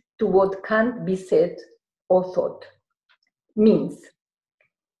it to what can't be said or thought. Means,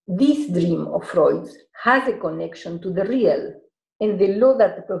 this dream of Freud's has a connection to the real, and the law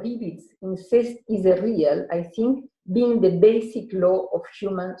that prohibits incest is a real, I think, being the basic law of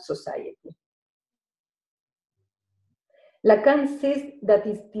human society. Lacan says that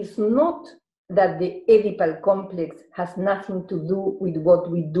it is not that the Oedipal complex has nothing to do with what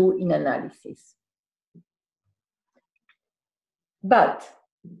we do in analysis. But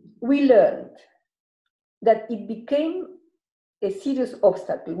we learned that it became a serious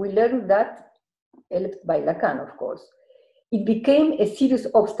obstacle. We learned that, helped by Lacan, of course. It became a serious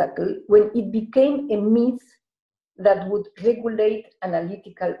obstacle when it became a myth that would regulate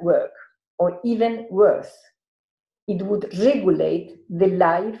analytical work, or even worse, it would regulate the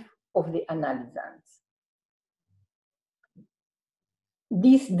life of the analysants.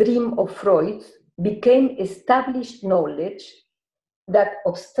 This dream of Freud became established knowledge that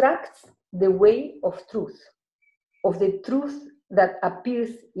obstructs the way of the truth that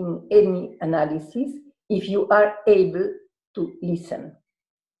appears in any analysis if you are able to listen.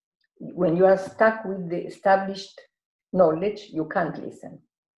 When you are stuck with the established knowledge, you can't listen.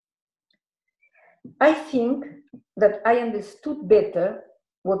 I think that I understood better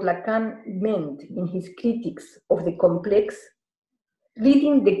what Lacan meant in his critiques of the complex,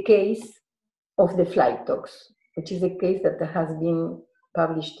 reading the case of the flight talks, which is a case that has been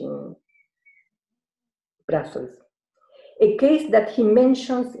published in Brussels. A case that he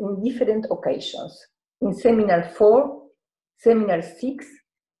mentions in different occasions, in Seminar 4, Seminar 6,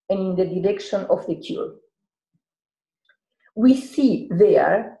 and in the direction of the cure. We see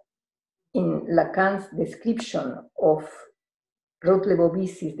there, in Lacan's description of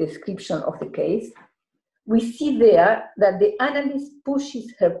Rotlebovis's description of the case, we see there that the analyst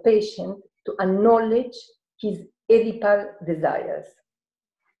pushes her patient to acknowledge his Oedipal desires.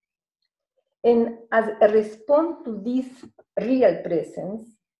 And as a response to this real presence,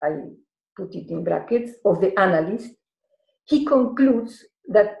 I put it in brackets, of the analyst, he concludes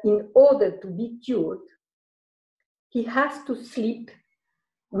that in order to be cured, he has to sleep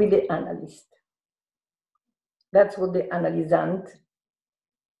with the analyst. That's what the analysant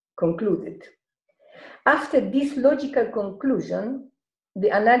concluded. After this logical conclusion, the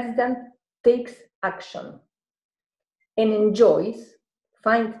analysant takes action and enjoys,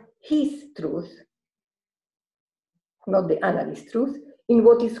 finds his truth, not the analyst's truth, in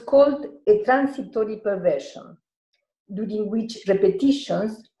what is called a transitory perversion, during which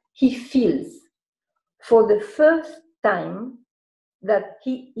repetitions he feels for the first time that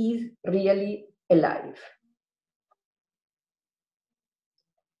he is really alive.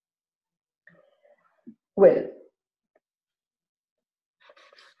 Well,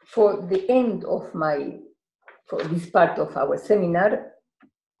 for the end of for this part of our seminar,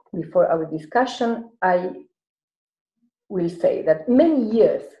 before our discussion, I will say that many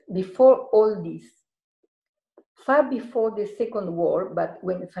years before all this, far before the Second War, but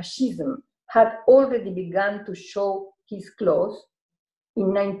when fascism had already begun to show his claws,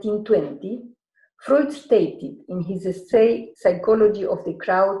 in 1920, Freud stated in his essay, Psychology of the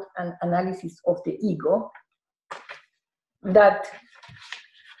Crowd and Analysis of the Ego, that,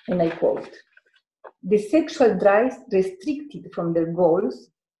 and I quote, "The sexual drives restricted from their goals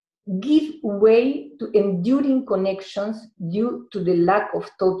give way to enduring connections due to the lack of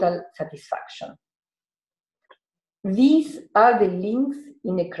total satisfaction. These are the links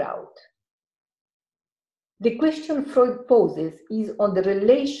in a crowd. The question Freud poses is on the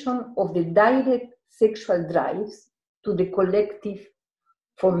relation of the direct sexual drives to the collective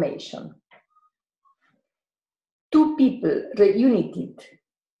formation. Two people reunited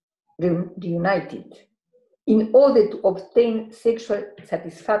in order to obtain sexual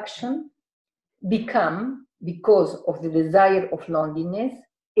satisfaction become, because of the desire of loneliness,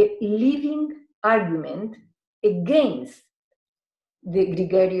 a living argument against the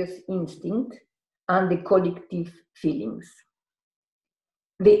gregarious instinct and the collective feelings.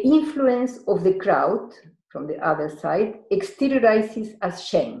 The influence of the crowd, from the other side, exteriorizes as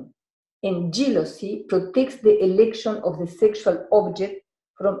shame, and jealousy protects the election of the sexual object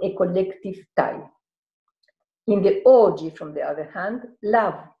from a collective tie. In the orgy, from the other hand,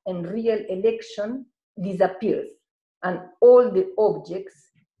 love and real election disappears, and all the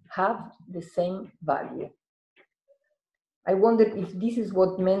objects have the same value." I wondered if this is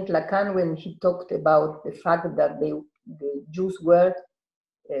what meant Lacan when he talked about the fact that the Jews were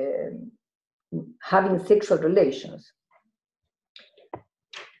having sexual relations.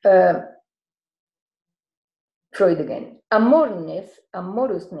 Freud again. Amorousness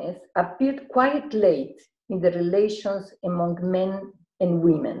appeared quite late in the relations among men and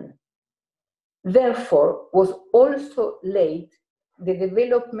women. Therefore, was also late the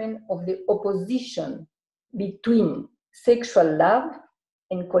development of the opposition between sexual love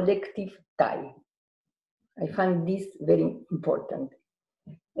and collective tie. I find this very important.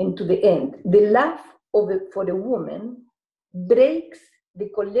 And to the end, the love for the woman breaks the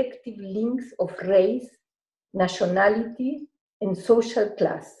collective links of race, nationality, and social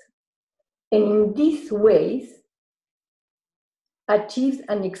class. And in these ways, achieves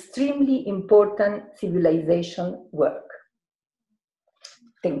an extremely important civilization work.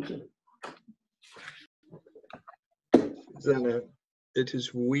 Thank you. Susana, it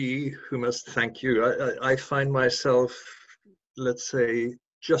is we who must thank you. I find myself, let's say,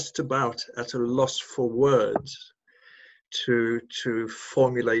 just about at a loss for words to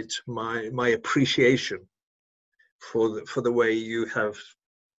formulate my appreciation for the way you have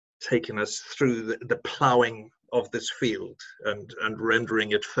taken us through the ploughing of this field and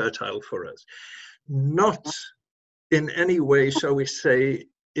rendering it fertile for us. Not in any way, shall we say,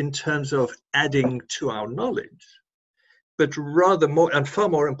 in terms of adding to our knowledge, but rather more, and far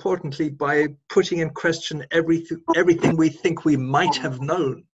more importantly, by putting in question everything we think we might have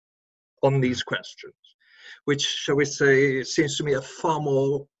known on these questions, which, shall we say, seems to me a far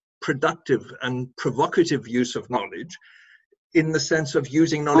more productive and provocative use of knowledge, in the sense of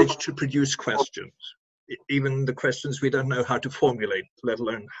using knowledge to produce questions, even the questions we don't know how to formulate, let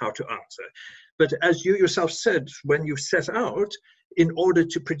alone how to answer. But as you yourself said, when you set out, in order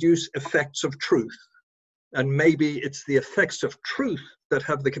to produce effects of truth, and maybe it's the effects of truth that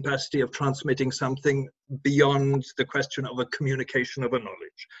have the capacity of transmitting something beyond the question of a communication of a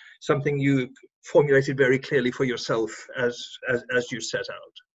knowledge, something you formulated very clearly for yourself as you set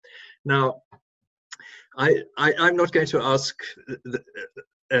out. Now, I'm not going to ask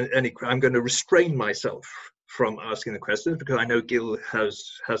I'm going to restrain myself from asking the questions because I know Gil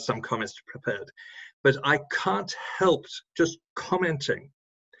has some comments prepared, but I can't help just commenting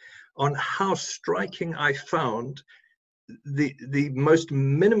on how striking I found the most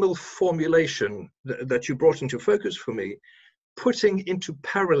minimal formulation that you brought into focus for me, putting into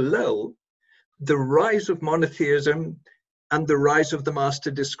parallel the rise of monotheism and the rise of the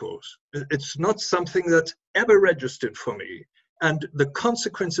master discourse. It's not something that ever registered for me. And the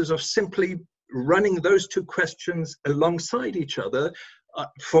consequences of simply running those two questions alongside each other,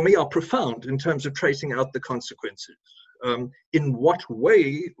 for me, are profound in terms of tracing out the consequences. In what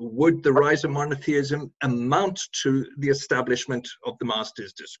way would the rise of monotheism amount to the establishment of the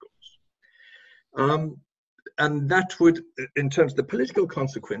master's discourse? And that would, in terms of the political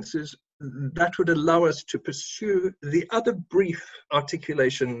consequences, that would allow us to pursue the other brief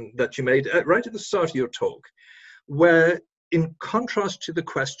articulation that you made right at the start of your talk, where in contrast to the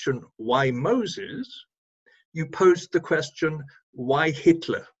question, why Moses, you posed the question, why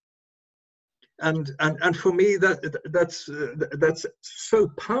Hitler? And for me, that's so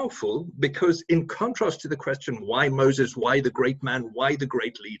powerful, because in contrast to the question, why Moses, why the great man, why the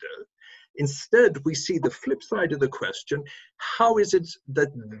great leader, instead we see the flip side of the question, how is it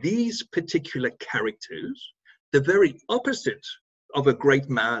that these particular characters, the very opposite of a great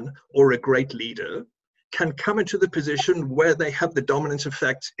man or a great leader, can come into the position where they have the dominant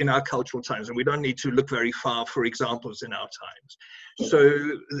effect in our cultural times? And we don't need to look very far for examples in our times.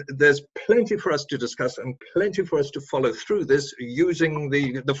 So there's plenty for us to discuss and plenty for us to follow through this using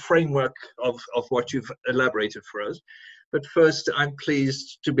the framework of what you've elaborated for us. But first, I'm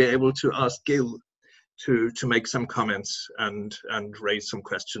pleased to be able to ask Gil to make some comments and raise some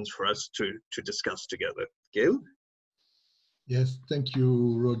questions for us to discuss together. Gil? Yes, thank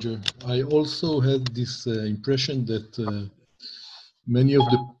you, Roger. I also had this impression that many of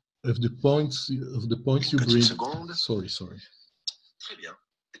the points you bring. Sorry.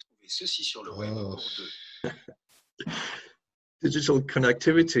 Digital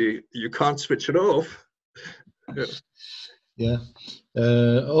connectivity, you can't switch it off. Yeah.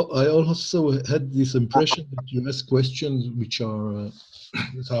 I also had this impression that you ask questions which are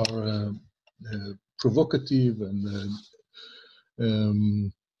provocative and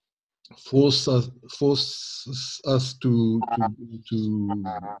force us to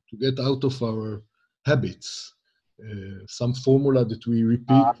get out of our habits. Some formula that we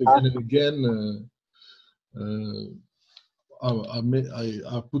repeat again and again.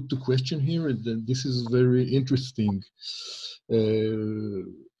 I put the question here, and then this is very interesting.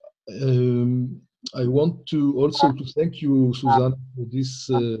 I want to also to thank you, Susana, for this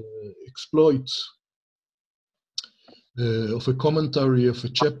exploit of a commentary of a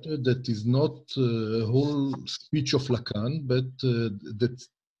chapter that is not a whole speech of Lacan, but that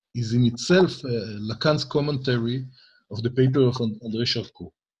is in itself Lacan's commentary of the paper of André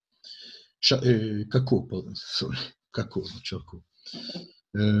Charcot. Cacot, pardon, sorry, Cacot, not Charcot.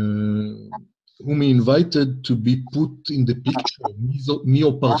 Whom he invited to be put in the picture,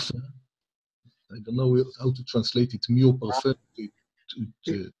 Mio Parfum. I don't know how to translate it, Mio Parfum.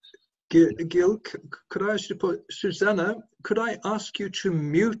 Gil, could I ask you to put, Susana, could I ask you to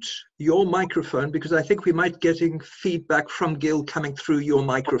mute your microphone, because I think we might getting feedback from Gil coming through your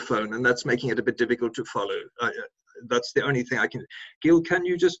microphone, and that's making it a bit difficult to follow. That's the only thing I can. Gil, can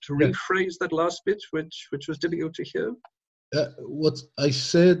you just rephrase that last bit, which was difficult to hear? What I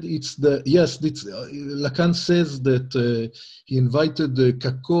said, it's the, yes, it's, Lacan says that he invited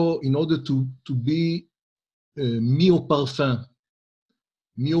Cacot in order to be mis au parfum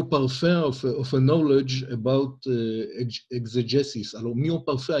of a knowledge about exegesis. Alors, mis au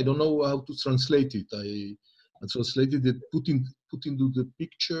parfum, I don't know how to translate it. I translated it, put into the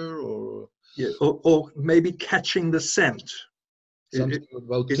picture, or... Yeah, or maybe catching the scent. Something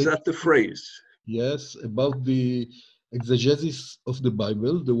about is that the phrase? Yes, about the exegesis of the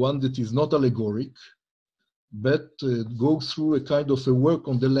Bible, the one that is not allegoric, but go through a kind of a work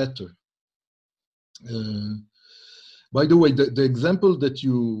on the letter. By the way, the example that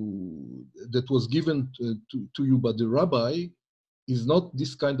was given to you by the rabbi is not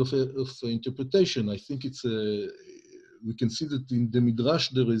this kind of interpretation. I think it's we can see that in the Midrash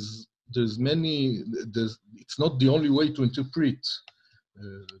there's many. It's not the only way to interpret.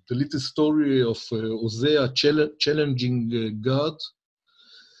 The little story of Hosea challenging God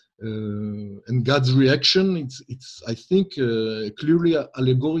and God's reaction. It's I think clearly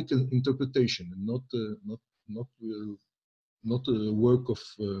allegorical interpretation, and not a work of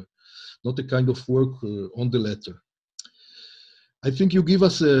not a kind of work on the letter. I think you give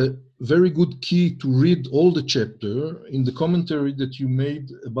us a very good key to read all the chapter in the commentary that you made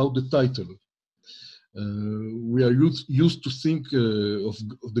about the title. We are used to think of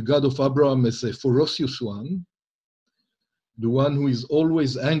the God of Abraham as a ferocious one, the one who is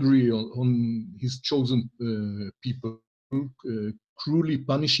always angry on his chosen people, cruelly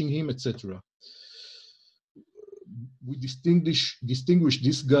punishing him, etc. We distinguish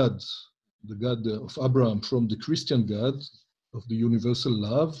this God, the God of Abraham, from the Christian God of the universal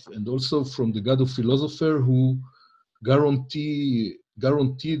love, and also from the God of philosopher who guarantee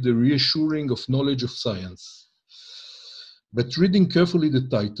the reassuring of knowledge of science. But reading carefully the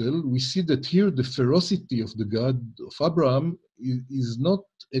title, we see that here the ferocity of the God of Abraham is not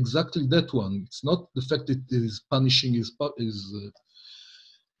exactly that one. It's not the fact that it is punishing his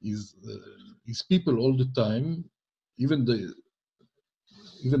people all the time, even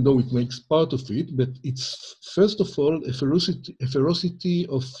though it makes part of it, but it's first of all a ferocity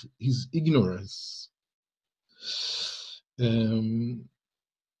of his ignorance.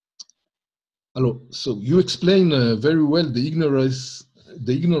 So you explain very well the ignorance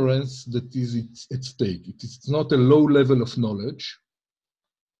that is at stake. It's not a low level of knowledge,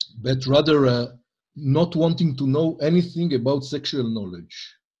 but rather not wanting to know anything about sexual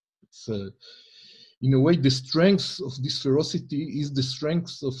knowledge. It's, in a way, the strength of this ferocity is the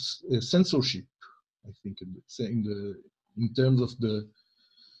strength of censorship, I think, in terms of the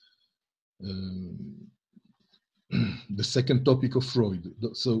second topic of Freud.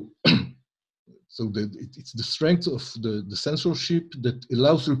 So it's the strength of the censorship that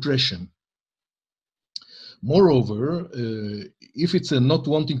allows repression. Moreover, if it's a not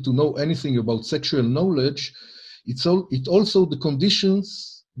wanting to know anything about sexual knowledge, it also the condition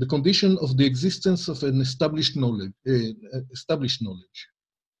of the existence of an established knowledge.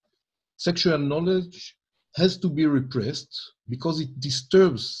 Sexual knowledge has to be repressed because it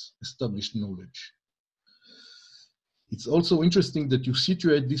disturbs established knowledge. It's also interesting that you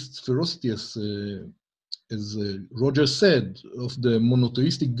situate this ferocity as Roger said, of the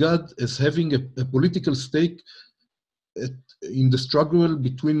monotheistic God as having a political stake in the struggle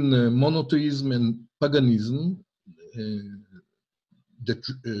between monotheism and paganism that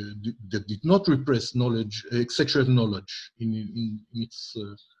did not repress knowledge, sexual knowledge in its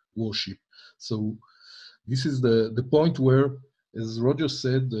worship. So this is the point where, as Roger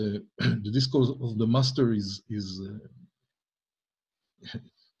said, the discourse of the master is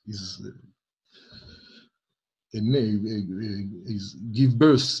gives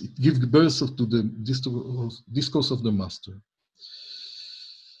birth to the discourse of the master.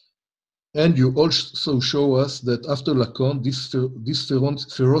 And you also show us that after Lacan, this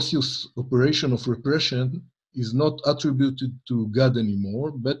ferocious operation of repression is not attributed to God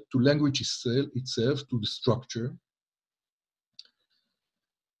anymore, but to language itself, to the structure.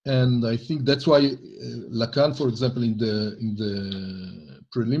 And I think that's why Lacan, for example, in the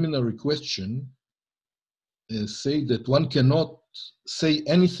preliminary question, say that one cannot say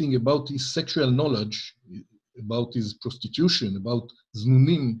anything about his sexual knowledge, about his prostitution, about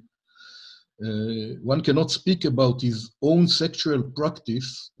znunim. One cannot speak about his own sexual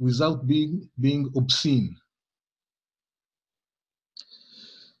practice without being obscene.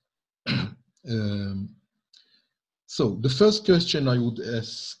 So the first question I would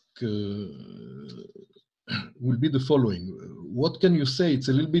ask will be the following. What can you say? It's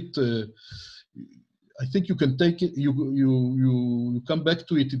a little bit, I think you can take it, you come back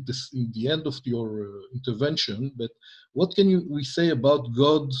to it in the end of your intervention, but what can we say about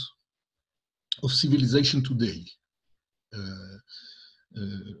God of civilization today?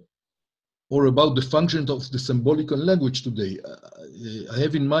 Or about the function of the symbolical language today. I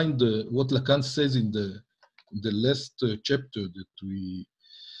have in mind what Lacan says in the last chapter that we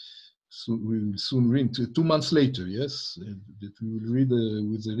will soon read, 2 months later, yes, that we will read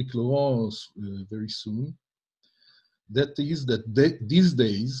with Eric Laurent very soon. That is that these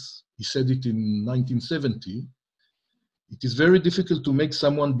days, he said it in 1970, it is very difficult to make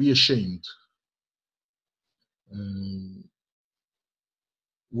someone be ashamed.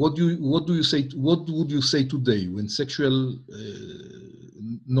 What would you say today when sexual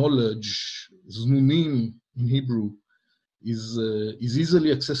knowledge, znunim in Hebrew, is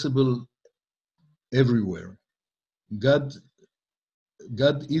easily accessible everywhere? God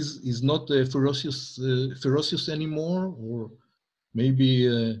is not ferocious anymore, or maybe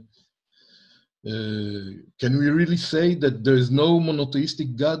can we really say that there is no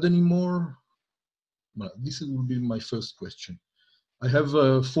monotheistic God anymore? Well, this will be my first question. I have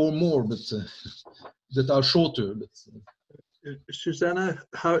 4 more, but that are shorter. But, Susana,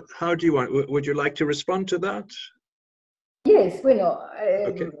 how do you want? Would you like to respond to that? Yes, bueno,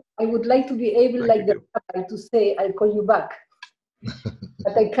 Okay. I would like to be able, like the rabbi, to say, I'll call you back,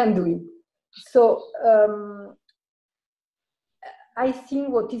 but I can't do it. So I think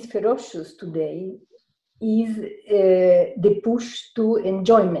what is ferocious today is the push to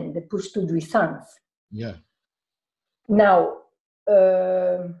enjoyment, the push to jouissance. Yeah. Now,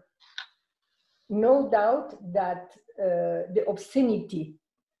 no doubt that the obscenity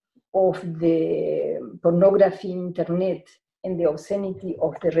of the pornography internet and the obscenity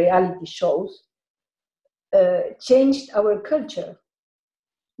of the reality shows changed our culture.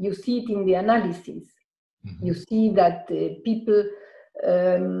 You see it in the analysis. Mm-hmm. You see that people,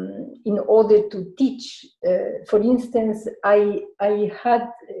 in order to teach, for instance, I had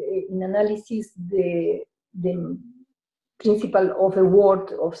in analysis the principle of a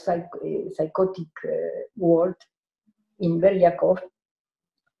word of psychotic word in Verjakov.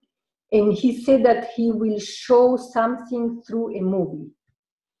 And he said that he will show something through a movie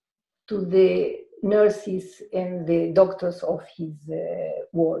to the nurses and the doctors of his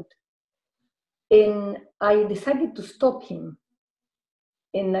ward. And I decided to stop him.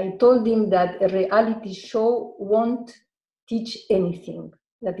 And I told him that a reality show won't teach anything,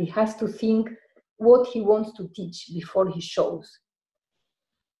 that he has to think what he wants to teach before he shows.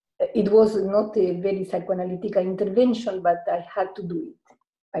 It was not a very psychoanalytical intervention, but I had to do it,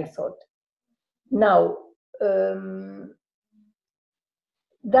 I thought. Now,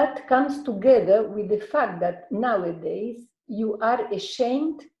 that comes together with the fact that nowadays you are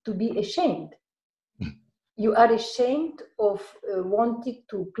ashamed to be ashamed. You are ashamed of wanting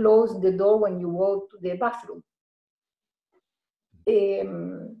to close the door when you go to the bathroom.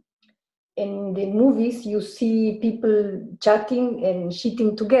 In the movies, you see people chatting and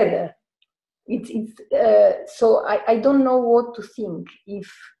shitting together. So I don't know what to think, if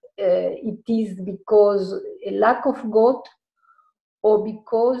it is because a lack of God, or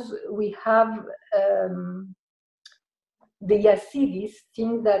because we have the Yazidis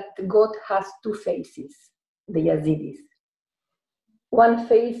think that God has 2 faces, the Yazidis. One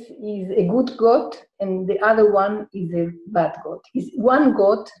face is a good God, and the other one is a bad God. It's one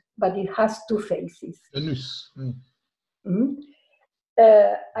God, but it has 2 faces. Mm-hmm.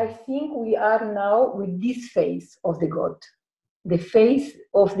 I think we are now with this face of the God, the face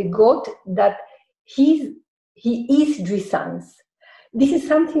of the God that he is jouissance. This is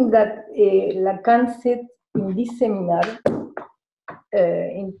something that Lacan said in this seminar,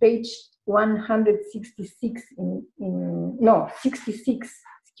 in page 166 66,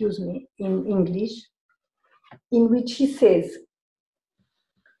 excuse me, in English, in which he says,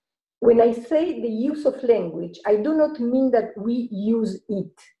 when I say the use of language, I do not mean that we use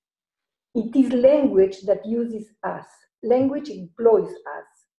it. It is language that uses us. Language employs us,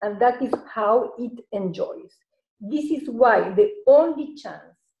 and that is how it enjoys. This is why the only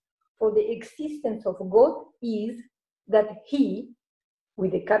chance for the existence of God is that he,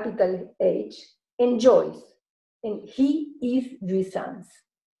 with a capital H, enjoys, and he is jouissance.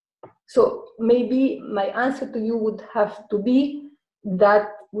 So maybe my answer to you would have to be that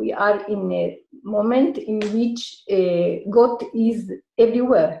we are in a moment in which God is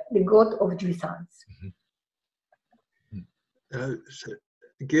everywhere, the God of jouissance. So,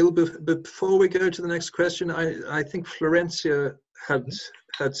 Gil, before we go to the next question, I think Florencia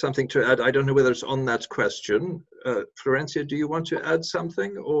had something to add. I don't know whether it's on that question. Florencia, do you want to add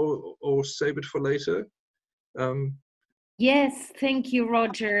something or save it for later? Yes, thank you,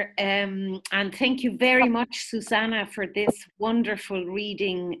 Roger. And thank you very much, Susana, for this wonderful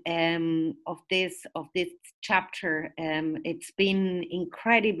reading of this chapter. It's been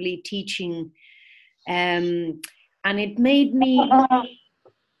incredibly teaching. And it made me...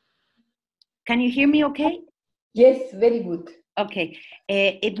 Can you hear me okay? Yes, very good. Okay.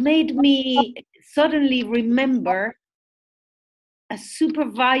 It made me suddenly remember a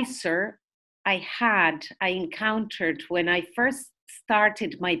supervisor I encountered when I first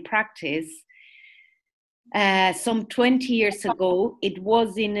started my practice some 20 years ago. It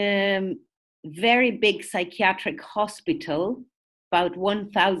was in a very big psychiatric hospital, about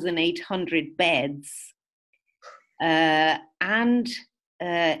 1,800 beds. And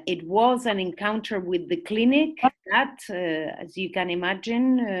it was an encounter with the clinic that, as you can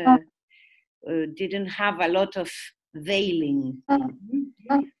imagine, didn't have a lot of veiling.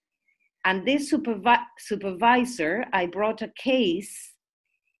 And this supervisor, I brought a case,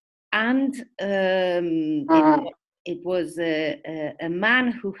 and it was a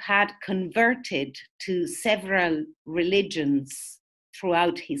man who had converted to several religions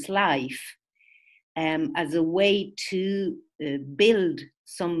throughout his life as a way to build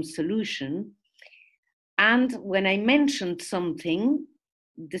some solution. And when I mentioned something,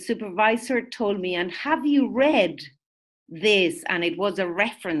 the supervisor told me, "And have you read this?" And it was a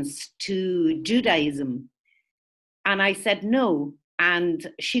reference to Judaism. And I said no.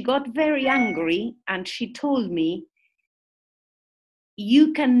 And she got very angry and she told me,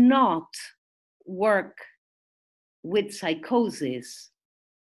 "You cannot work with psychosis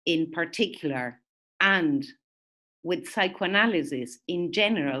in particular and with psychoanalysis in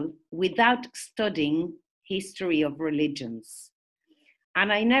general without studying history of religions."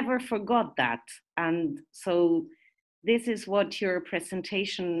 And I never forgot that. And so this is what your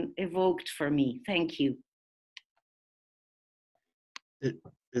presentation evoked for me. Thank you.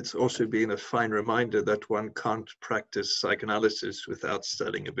 It's also been a fine reminder that one can't practice psychoanalysis without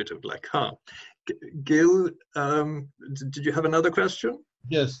studying a bit of Lacan. Gil, did you have another question?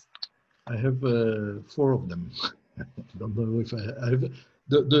 Yes, I have 4 of them. I don't know if I have.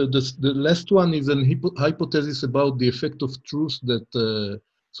 The last one is an hypothesis about the effect of truth that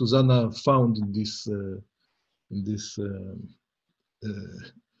Susana found in this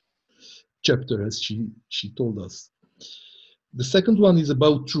chapter, as she told us. The second one is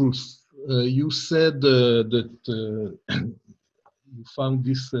about truth. You said that you found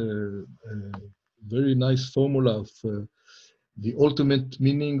this very nice formula of the ultimate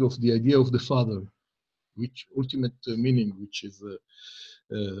meaning of the idea of the Father, which ultimate meaning, which is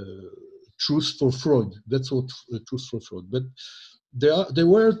truth for Freud. That's what truth for Freud. But there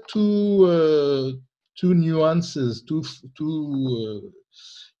were two nuances,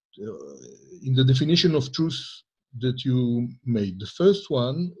 in the definition of truth that you made. The first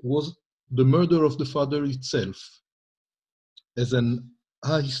one was the murder of the father itself as an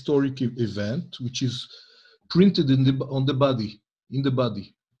ahistoric event, which is printed on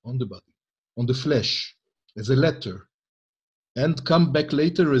the flesh, as a letter, and come back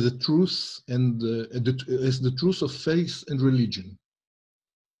later as a truth and as the truth of faith and religion.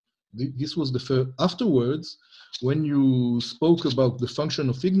 This was the first. Afterwards, when you spoke about the function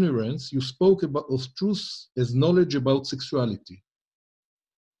of ignorance, you spoke of truth as knowledge about sexuality,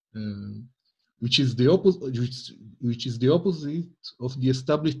 which is the opposite of the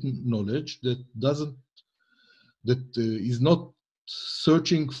established knowledge that is not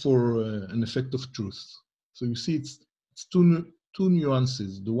searching for an effect of truth. So you see, it's two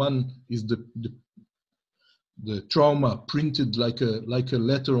nuances. The one is the trauma printed like a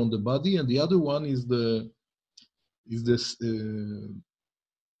letter on the body, and the other one is this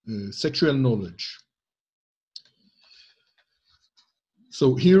sexual knowledge.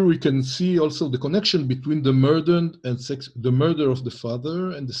 So here we can see also the connection between the murder and the murder of the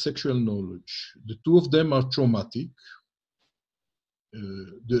father and the sexual knowledge. The two of them are traumatic.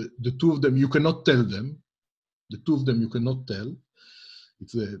 The two of them, you cannot tell them. The two of them you cannot tell.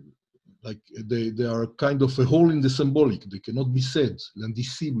 It's like they are kind of a hole in the symbolic. They cannot be said.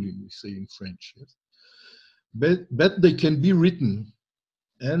 L'indicible, we say in French. Yes? But they can be written,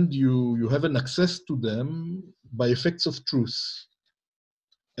 and you have an access to them by effects of truth,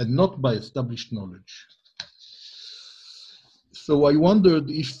 and not by established knowledge. So I wondered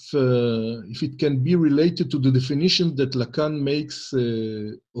if it can be related to the definition that Lacan makes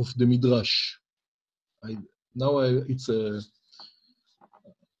of the Midrash.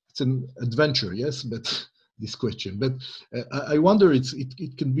 It's an adventure, yes, but this question. But I wonder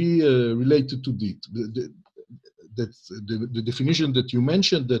it can be related to the definition that you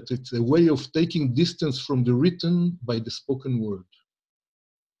mentioned, that it's a way of taking distance from the written by the spoken word.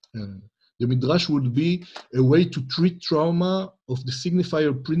 The Midrash would be a way to treat trauma of the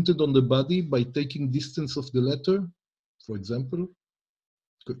signifier printed on the body by taking distance of the letter, for example.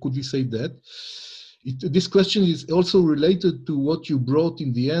 Could we say that? This question is also related to what you brought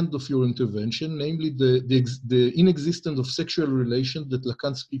in the end of your intervention, namely the inexistence of sexual relations that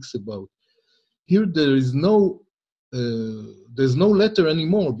Lacan speaks about. Here there's no letter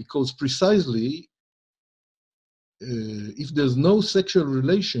anymore, because precisely if there's no sexual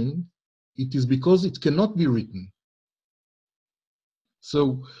relation, it is because it cannot be written.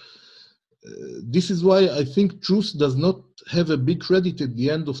 So this is why I think truth does not have a big credit at the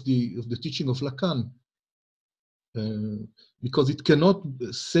end of the teaching of Lacan, because it cannot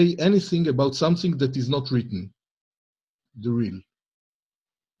say anything about something that is not written, the real.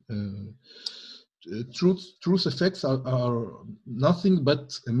 Truth effects are nothing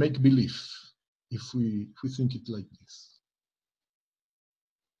but a make-believe, if we think it like this.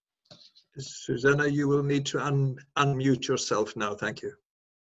 Susana, you will need to unmute yourself now. Thank you.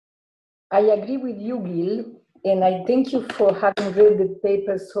 I agree with you, Gil, and I thank you for having read the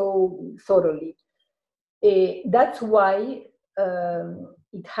paper so thoroughly. That's why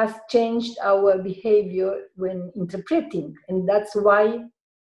it has changed our behavior when interpreting, and that's why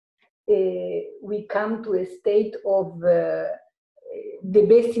we come to a state of the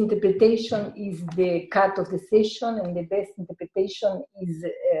best interpretation is the cut of the session, and the best interpretation is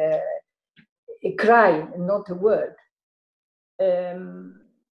a cry, not a word.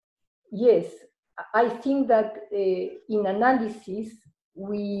 Yes, I think that in analysis,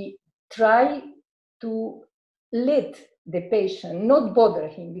 we try to let the patient, not bother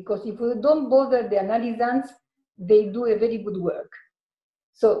him, because if we don't bother the analysants, they do a very good work.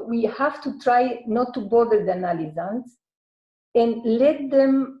 So we have to try not to bother the analysants and let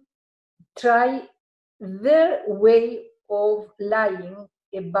them try their way of lying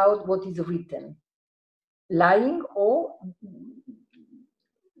about what is written. Lying, or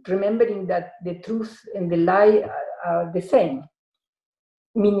remembering that the truth and the lie are the same,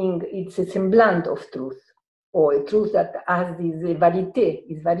 meaning it's a semblant of truth, or a truth that has this variété,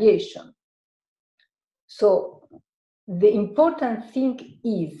 this variation. So the important thing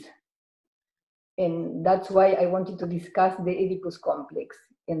is, and that's why I wanted to discuss the Oedipus complex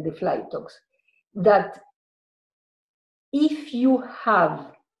and the fly talks, that if you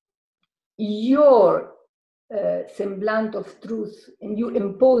have your semblant of truth and you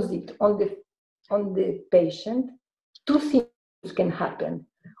impose it on the patient, two things can happen.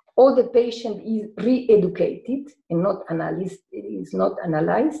 Or the patient is re-educated and not analyzed,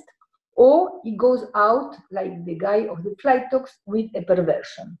 or he goes out like the guy of the fly talks with a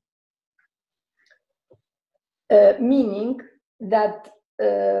perversion. Meaning that,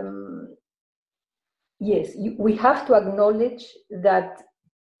 yes, we have to acknowledge that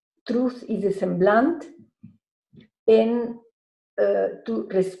truth is a semblant, and to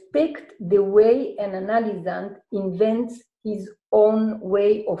respect the way an analysant invents his own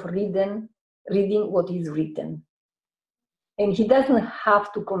way of reading what is written. And he doesn't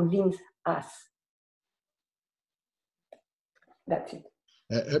have to convince us. That's it.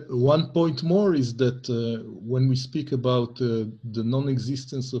 One point more is that when we speak about the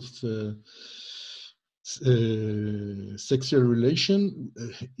non-existence of sexual relation,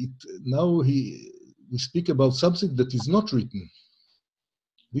 we speak about something that is not written.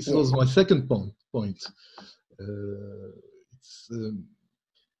 This was my second point.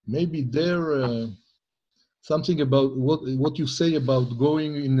 Maybe there something about what you say about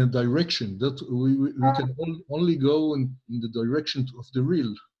going in a direction that we can only go in the direction of the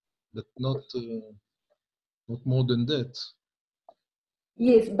real, but not more than that.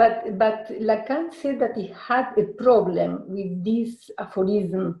 Yes, but Lacan said that he had a problem with this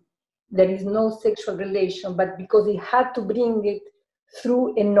aphorism, there is no sexual relation, but because he had to bring it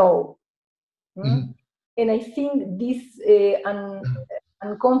through a no. Mm-hmm. And I think this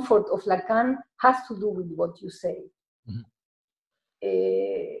uncomfort of Lacan has to do with what you say. Mm-hmm.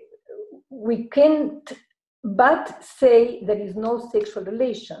 We can't but say there is no sexual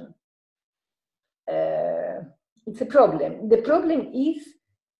relation. It's a problem. The problem is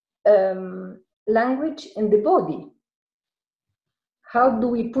language and the body. How do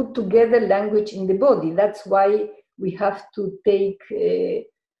we put together language in the body? That's why we have to take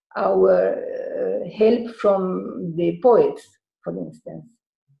our help from the poets, for instance,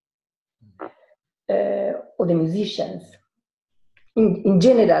 or the musicians, in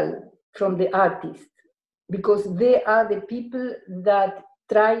general, from the artists, because they are the people that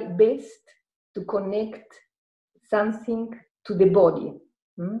try best to connect something to the body,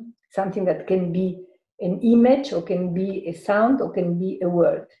 something that can be an image, or can be a sound, or can be a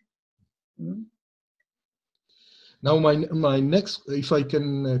word. Now, my next, if I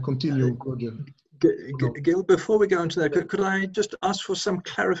can continue, Roger. Gil, before we go into that, could I just ask for some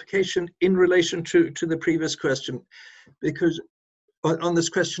clarification in relation to the previous question? Because on this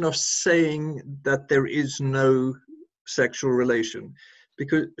question of saying that there is no sexual relation,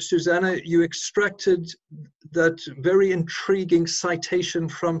 because Susana, you extracted that very intriguing citation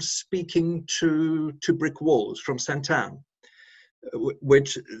from Speaking to Brick Walls from Saint-Anne,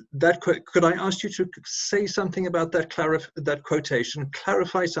 which could I ask you to say something about that quotation,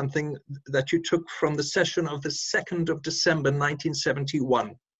 clarify something that you took from the session of the 2nd of December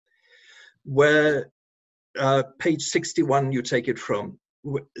 1971, where page 61 you take it from.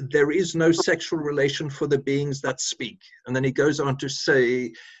 There is no sexual relation for the beings that speak. And then he goes on to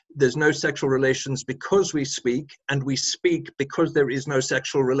say there's no sexual relations because we speak, and we speak because there is no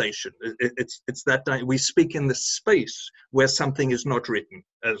sexual relation. It's that we speak in the space where something is not written,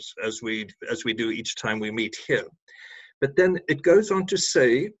 as we do each time we meet here. But then it goes on to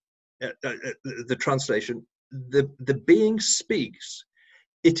say, the translation, the being speaks.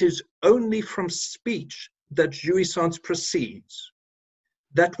 It is only from speech that jouissance proceeds,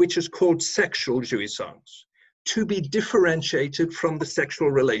 that which is called sexual jouissance, to be differentiated from the sexual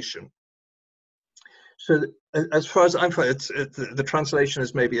relation. So as far as I'm concerned, the translation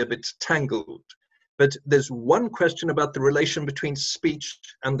is maybe a bit tangled, but there's one question about the relation between speech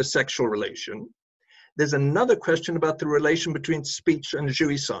and the sexual relation. There's another question about the relation between speech and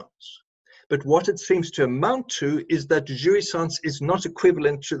jouissance. But what it seems to amount to is that jouissance is not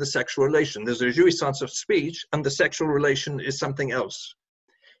equivalent to the sexual relation. There's a jouissance of speech, and the sexual relation is something else.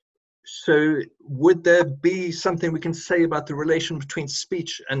 So would there be something we can say about the relation between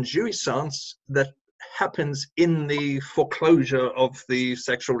speech and jouissance that happens in the foreclosure of the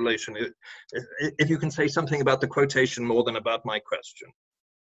sexual relation? If you can say something about the quotation more than about my question.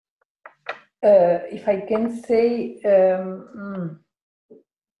 If I can say,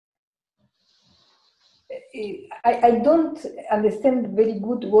 I don't understand very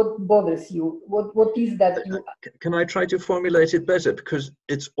good what bothers you. What is that you... Can I try to formulate it better? Because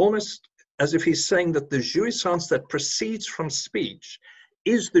it's almost as if he's saying that the jouissance that proceeds from speech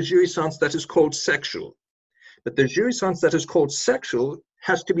is the jouissance that is called sexual. But the jouissance that is called sexual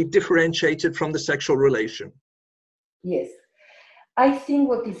has to be differentiated from the sexual relation. Yes. I think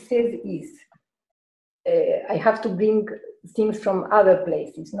what he says is, I have to bring things from other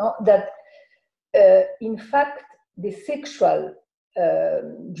places, no? That in fact, the sexual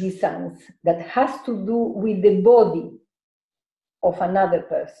jouissance that has to do with the body of another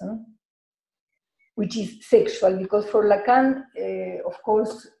person, which is sexual, because for Lacan, of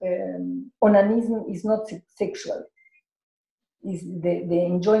course, onanism is not sexual. It's the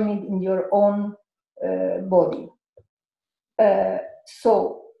enjoyment in your own body.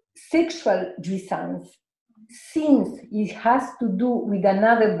 So sexual jouissance, since it has to do with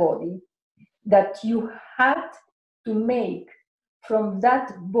another body, that you had to make from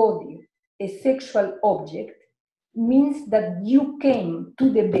that body a sexual object, means that you came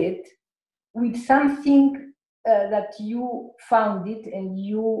to the bed with something that you found it and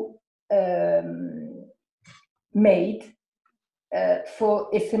you made for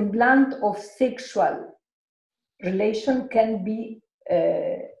a semblance of sexual relation can be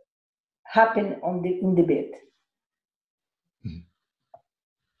happen in the bed.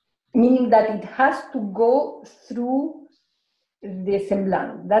 Meaning that it has to go through the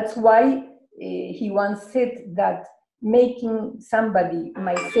semblance. That's why he once said that making somebody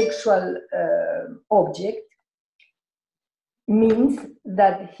my sexual object means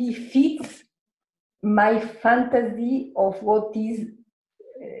that he fits my fantasy of what is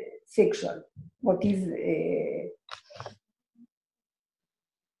sexual? What is...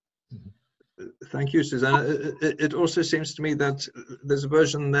 Thank you, Susana. It also seems to me that there's a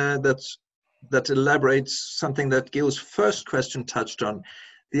version there that elaborates something that Gil's first question touched on,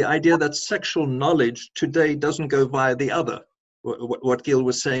 the idea that sexual knowledge today doesn't go via the other. What Gil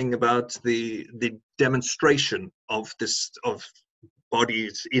was saying about the demonstration of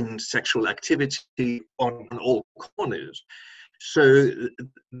bodies in sexual activity on all corners. So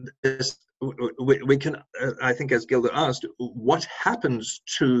we can, I think, as Gilda asked, what happens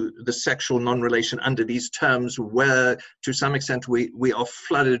to the sexual non-relation under these terms, where to some extent we are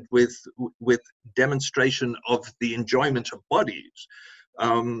flooded with demonstration of the enjoyment of bodies,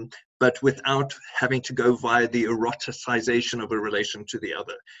 but without having to go via the eroticization of a relation to the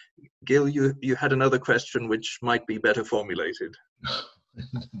other. Gil, you had another question which might be better formulated.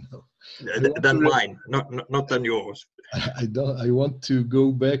 No. Than mine, not than yours. I want to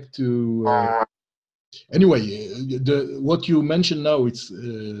go back to anyway. What you mentioned now, it's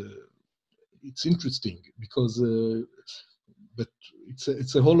interesting because, but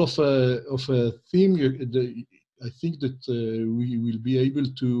it's a whole of a theme. I think that we will be able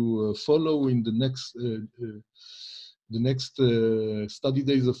to follow in the next study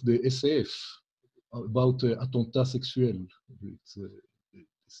days of the SAF about attentat sexuel.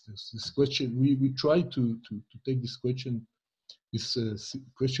 This question, we try to take this question,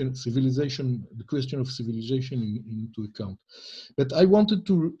 civilization, the question of civilization into account. But I wanted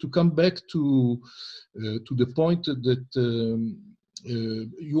to come back to the point that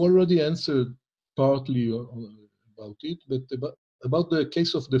you already answered partly about it, but about the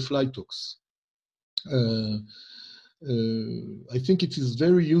case of the fly talks. I think it is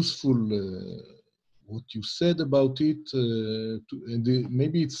very useful what you said about it, and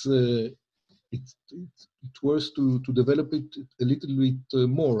maybe it's worth to develop it a little bit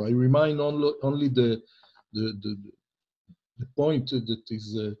more. I remind only the point that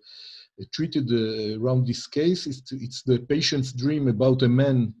is treated around this case. It's the patient's dream about a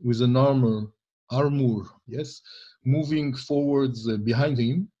man with an armor, yes, moving forwards behind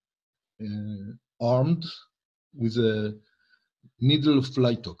him, armed with a needle of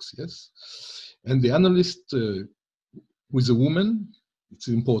fly talks, yes. And the analyst with a woman, it's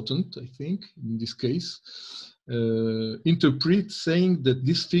important, I think, in this case, interprets saying that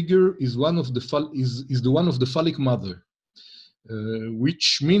this figure is one of the one of the phallic mother,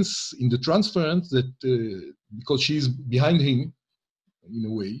 which means in the transference that because she is behind him, in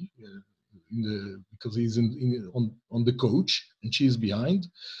a way, because he's on the couch and she is behind,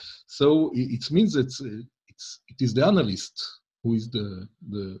 so it means that it is the analyst who is the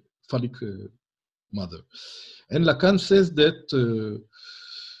phallic mother. And Lacan says that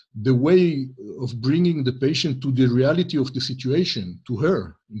the way of bringing the patient to the reality of the situation, to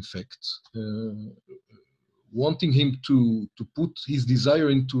her, in fact, wanting him to put his desire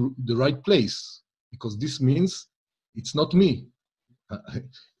into the right place, because this means it's not me.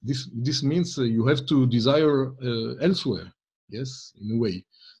 This means you have to desire elsewhere, yes, in a way.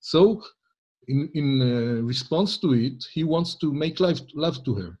 So in response to it, he wants to make love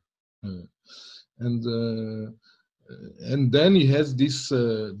to her. And then he has this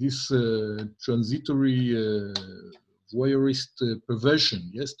transitory voyeurist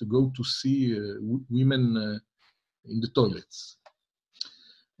perversion, yes, to go to see women in the toilets.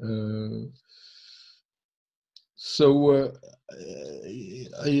 So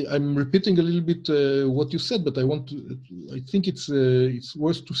I'm repeating a little bit what you said, but I think it's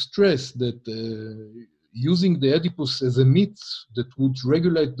worth to stress that using the Oedipus as a myth that would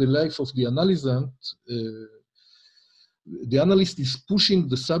regulate the life of the analysant, the analyst is pushing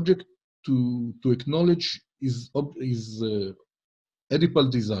the subject to acknowledge his Oedipal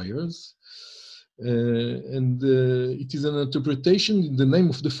desires, and it is an interpretation in the name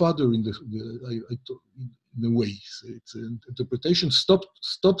of the father in a way. It's an interpretation stop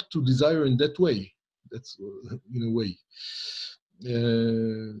to desire in that way. That's in a way.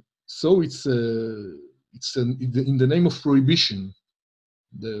 So it's in the name of prohibition.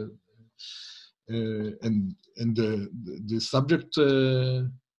 And the subject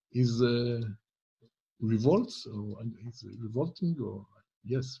is revolts, or is revolting, or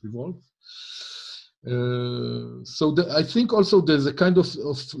yes, revolts. So I think also there's a kind of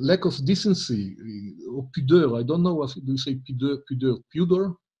lack of decency or pudeur. I don't know what do you say, pudor.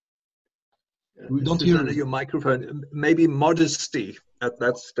 We don't hear your microphone. Maybe modesty at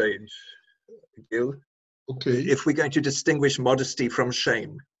that stage, Gil. Okay. If we're going to distinguish modesty from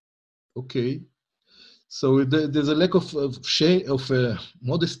shame. Okay. So there's a lack of shame, of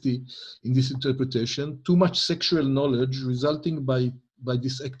modesty in this interpretation. Too much sexual knowledge resulting by by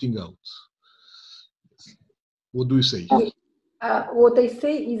this acting out. What do you say? What I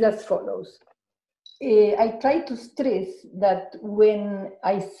say is as follows. I try to stress that when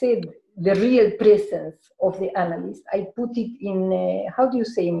I said the real presence of the analyst, I put it in, how do you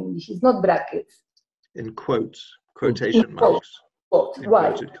say in English? It's not brackets. In quotes, quotation marks. Quotes. In Why?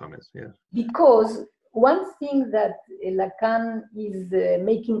 quoted comments, yeah. Because one thing that Lacan is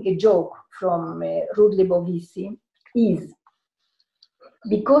making a joke from Ruth Lebovici is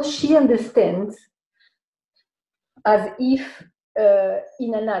because she understands as if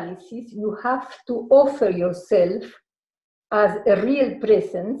in analysis you have to offer yourself as a real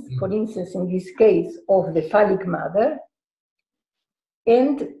presence, for instance, in this case of the phallic mother,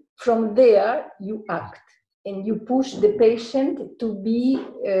 and from there you act and you push the patient to be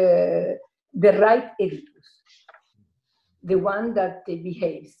the right Oedipus, the one that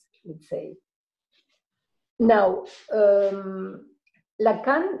behaves, let's say. Now,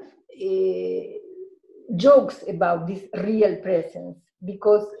 Lacan jokes about this real presence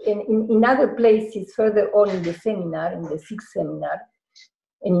because in other places further on in the seminar, in the sixth seminar,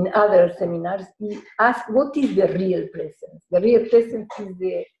 and in other seminars, he asks, what is the real presence? The real presence is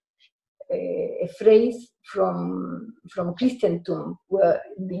a phrase from Christendom, where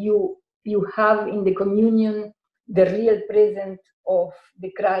you have in the communion the real presence of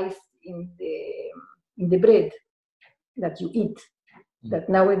the Christ in the bread that you eat, that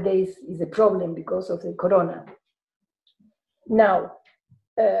nowadays is a problem because of the corona. Now,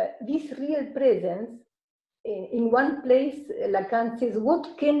 this real presence, in one place, Lacan says,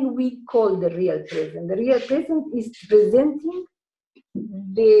 what can we call the real presence? The real presence is presenting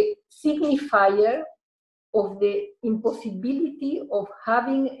the signifier of the impossibility of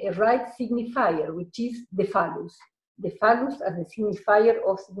having a right signifier, which is the phallus as a signifier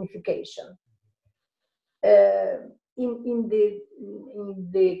of signification. In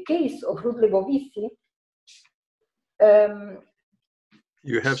the case of Ruth Lebovici,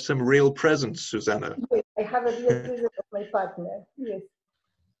 you have some real presence, Susana. Yes, I have a real presence of my partner, yes.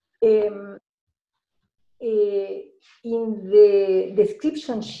 In the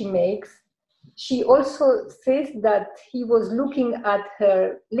description she makes, she also says that he was looking at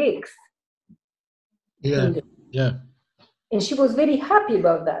her legs. Yeah, yeah. And she was very happy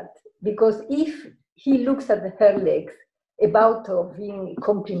about that, because if he looks at her legs, about being a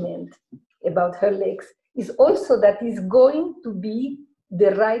compliment about her legs, is also that is going to be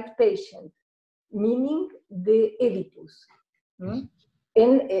the right patient, meaning the Oedipus.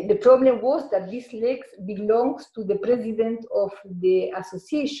 And the problem was that this legs belongs to the president of the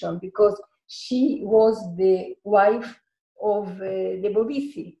association, because she was the wife of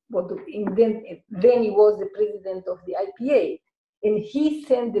Lebovici, but then he was the president of the IPA, and he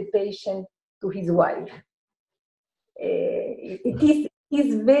sent the patient to his wife. It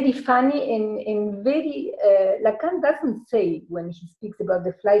is very funny and very, Lacan doesn't say when he speaks about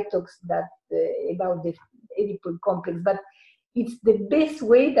the flight talks that about the Oedipal complex, but it's the best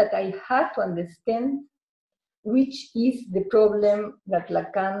way that I had to understand which is the problem that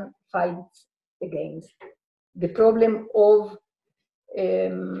Lacan fights against. The problem of the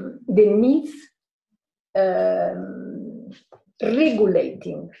needs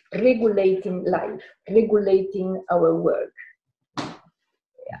regulating life, regulating our work.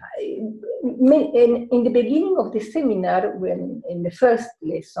 In the beginning of the seminar, when in the first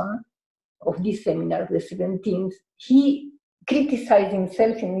lesson of this seminar, the 17th, he criticized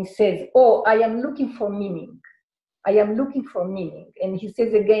himself and he says, oh, I am looking for meaning. I am looking for meaning. And he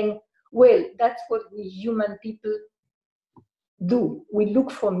says again, well, that's what we human people do. We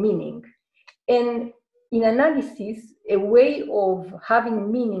look for meaning. And in analysis, a way of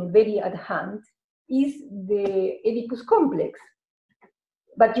having meaning very at hand is the Oedipus complex.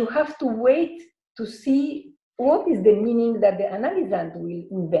 But you have to wait to see what is the meaning that the analysand will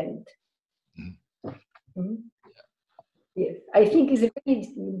invent. Yes, I think it's very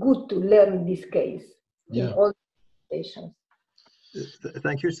good to learn this case in all situations.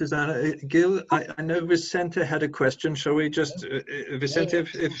 Thank you, Susana. Gil, I know Vicente had a question. Shall we just, Vicente,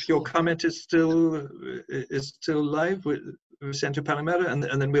 if your comment is still live, with Vicente Palomero, and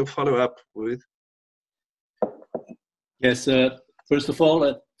then we'll follow up with. Yes, first of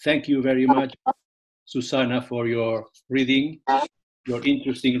all, thank you very much, Susana, for your reading, your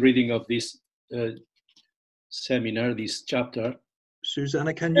interesting reading of this seminar, this chapter.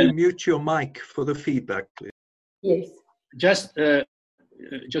 Susana, can you mute your mic for the feedback, please? Yes.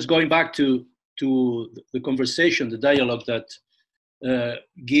 Just going back to the conversation, the dialogue that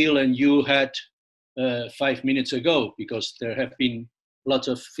Gil and you had 5 minutes ago, because there have been lots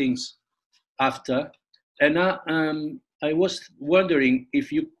of things after. And I was wondering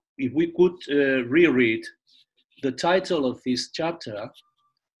if we could reread the title of this chapter,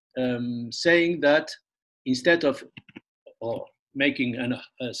 saying that instead of making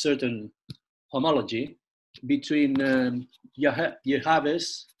a certain homology between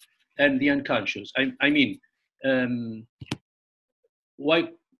Yahweh's and the unconscious. I mean, why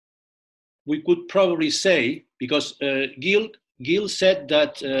we could probably say, because Gil said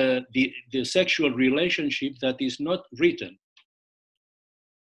that the sexual relationship that is not written,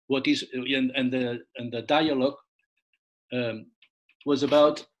 what is and the dialogue was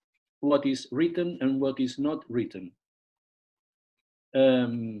about what is written and what is not written.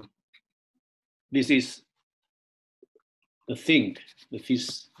 This is the thing. This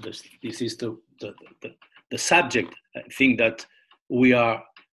is the subject thing that we are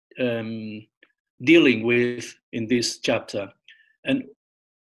dealing with in this chapter, and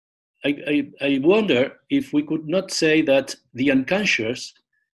I wonder if we could not say that the unconscious,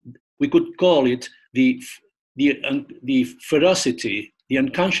 we could call it the ferocity, the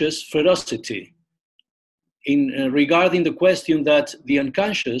unconscious ferocity, in regarding the question that the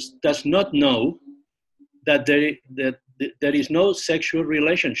unconscious does not know that there is no sexual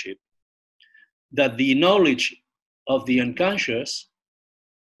relationship, that the knowledge of the unconscious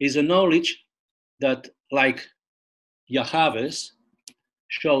is a knowledge that, like Yahweh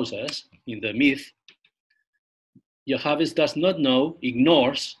shows us in the myth, Yahweh does not know,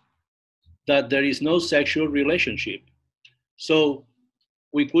 ignores that there is no sexual relationship. So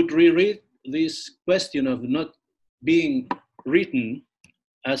we could reread this question of not being written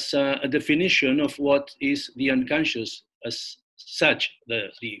as a definition of what is the unconscious as such,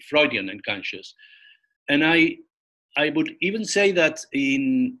 the Freudian unconscious. And I would even say that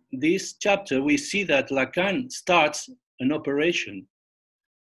in this chapter, we see that Lacan starts an operation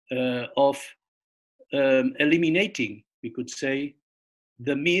of eliminating, we could say,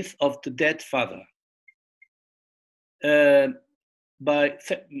 the myth of the dead father. By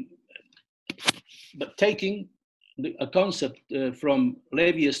taking a concept from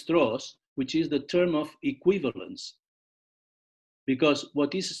Lévi-Strauss, which is the term of equivalence. Because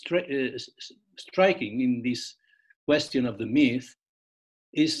what is striking in this question of the myth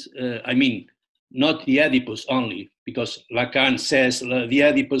is, I mean, not the Oedipus only, because Lacan says the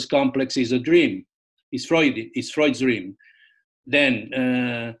Oedipus complex is a dream, it's Freud's dream. Then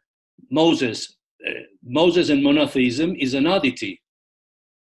Moses and monotheism is an oddity.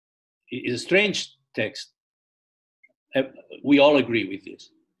 It's a strange text. We all agree with this.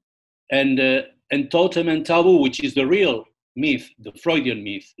 And totem and taboo, which is the real myth, the Freudian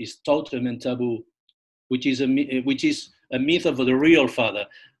myth, is totem and taboo, which is a myth of the real father.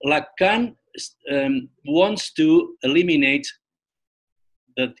 Lacan wants to eliminate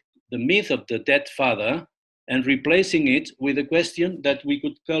the myth of the dead father and replacing it with a question that we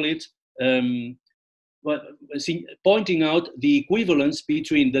could call it, pointing out the equivalence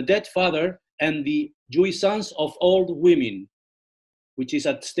between the dead father and the jouissance of old women, which is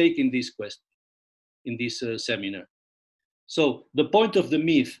at stake in this question, in this seminar. So the point of the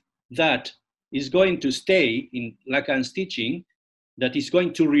myth that is going to stay in Lacan's teaching, that is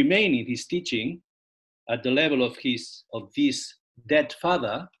going to remain in his teaching at the level of this dead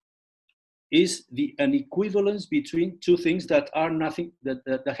father, is an equivalence between two things that are nothing,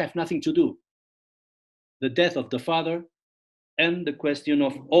 that have nothing to do: the death of the father and the question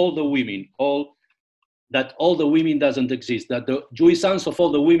of all the women, that all the women doesn't exist, that the jouissance of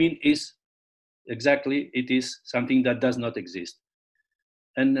all the women is it is something that does not exist.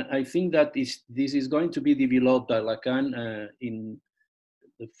 And I think that this is going to be developed by Lacan in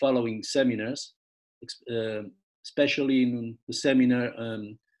the following seminars, especially in the seminar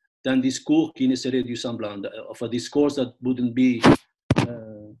d'un discours qui ne serait du semblant, of a discourse that wouldn't be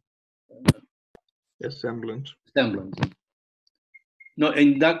semblant. No,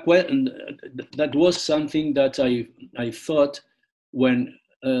 in that was something that I thought when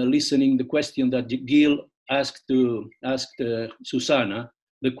listening the question that Gil asked Susana,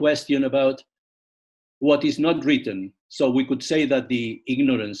 the question about what is not written. So we could say that the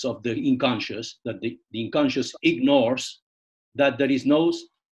ignorance of the unconscious, that the unconscious ignores that there is no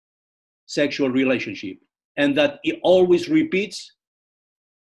sexual relationship, and that it always repeats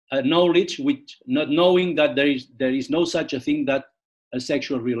a knowledge which, not knowing that there is no such a thing that a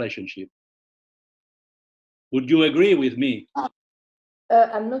sexual relationship. Would you agree with me?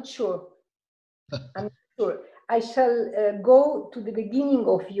 I'm not sure. I'm not sure. I shall go to the beginning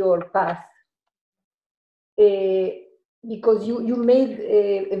of your path because you made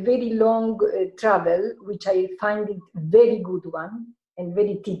a very long travel, which I find it very good one and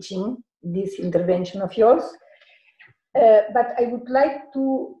very teaching, this intervention of yours. But I would like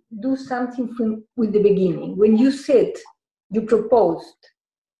to do something with the beginning. When you said, you proposed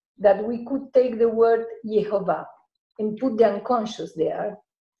that we could take the word Yehovah and put the unconscious there,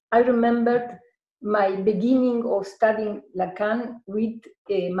 I remembered my beginning of studying Lacan with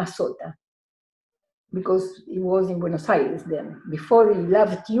Masota, because he was in Buenos Aires then. Before he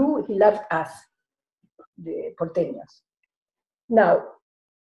loved you, he loved us, the porteños. Now,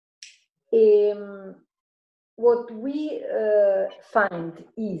 what we find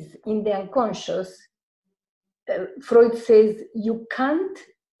is in the unconscious, Freud says you can't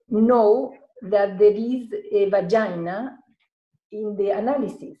know that there is a vagina in the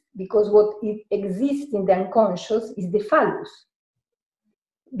analysis, because what exists in the unconscious is the phallus,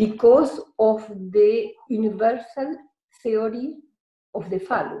 because of the universal theory of the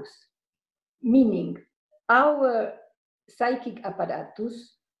phallus, meaning our psychic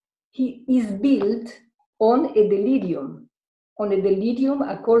apparatus is built on a delirium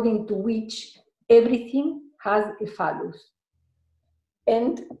according to which everything has a phallus.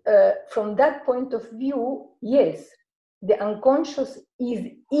 And from that point of view, yes, the unconscious is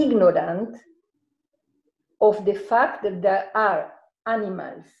ignorant of the fact that there are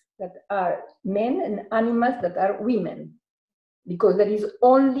animals that are men and animals that are women, because there is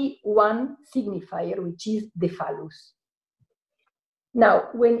only one signifier, which is the phallus. Now,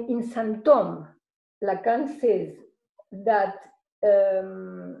 when in Saint-Thome, Lacan says that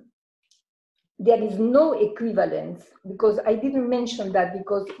there is no equivalence, because I didn't mention that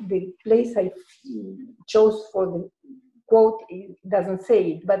because the place I chose for the quote doesn't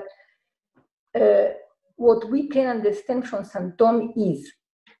say it, but what we can understand from Saint-Thome is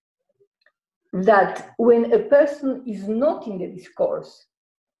that when a person is not in the discourse,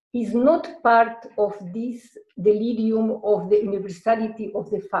 is not part of this delirium of the universality of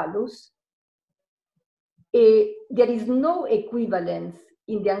the phallus, there is no equivalence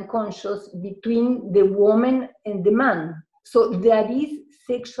in the unconscious between the woman and the man. So there is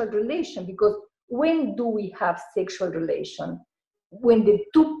sexual relation, because when do we have sexual relation? When the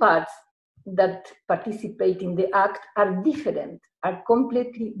two parts that participate in the act are different, are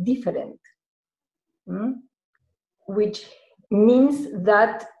completely different, which means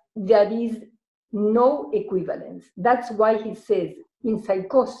that there is no equivalence. That's why he says in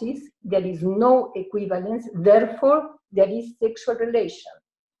psychosis there is no equivalence, therefore there is sexual relation.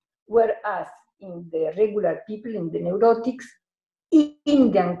 Whereas in the regular people, in the neurotics,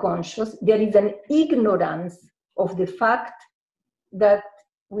 in the unconscious, there is an ignorance of the fact that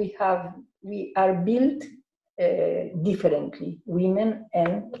we are built differently, women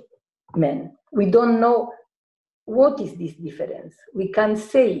and men. We don't know what is this difference. We can't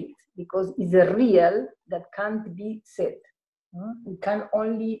say it because it's a real that can't be said. We can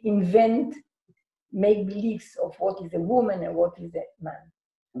only invent make-believes of what is a woman and what is a man.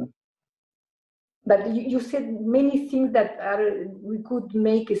 But you said many things that we could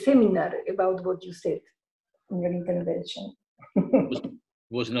make a seminar about what you said in your intervention.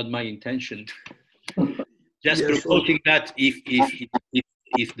 Was not my intention. Just yes, proposing that if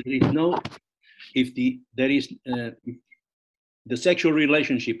there is no, if the sexual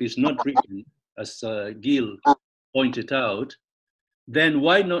relationship is not written, as Gil pointed out, then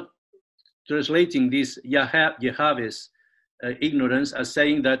why not translating this Yahweh's ignorance as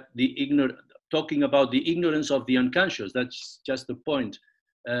saying that talking about the ignorance of the unconscious? That's just the point,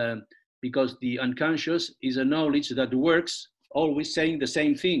 because the unconscious is a knowledge that works always saying the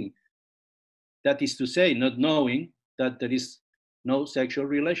same thing. That is to say, not knowing that there is no sexual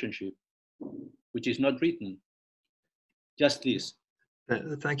relationship, which is not written. Just this.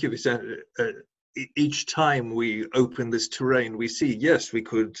 Thank you, Vicente. Each time we open this terrain, we see, yes, we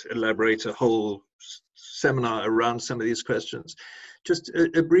could elaborate a whole seminar around some of these questions. Just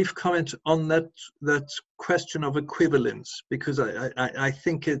a brief comment on that question of equivalence, because I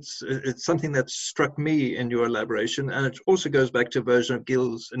think it's something that struck me in your elaboration, and it also goes back to a version of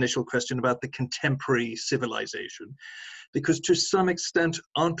Gil's initial question about the contemporary civilization, because to some extent,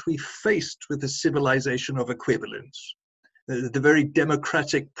 aren't we faced with a civilization of equivalence? The very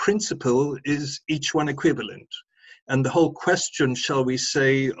democratic principle is each one equivalent, and the whole question, shall we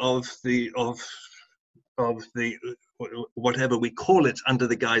say, of the whatever we call it under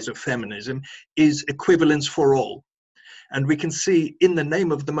the guise of feminism, is equivalence for all. And we can see in the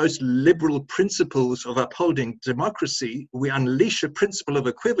name of the most liberal principles of upholding democracy, we unleash a principle of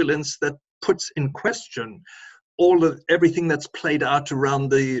equivalence that puts in question everything that's played out around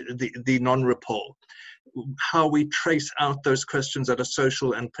the non-rapport. How we trace out those questions at a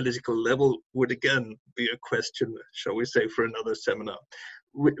social and political level would again be a question, shall we say, for another seminar.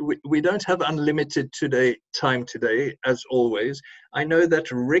 we don't have unlimited time today, as always. I know that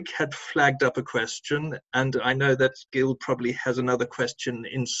Rick had flagged up a question, and I know that Gil probably has another question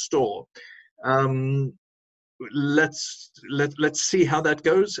in store. Let's see how that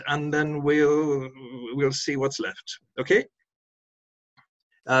goes, and then we'll see what's left. Okay,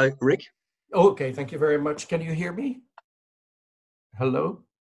 Rick. Okay, thank you very much. Can you hear me? Hello?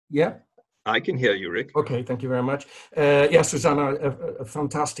 Yeah? I can hear you, Rick. Okay, thank you very much. Yeah, Susana, a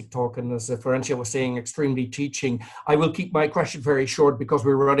fantastic talk, and as Ferencia was saying, extremely teaching. I will keep my question very short because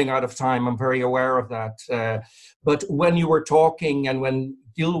we're running out of time. I'm very aware of that. But when you were talking and when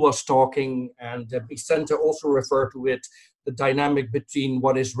Gil was talking, and Vicente also referred to it, the dynamic between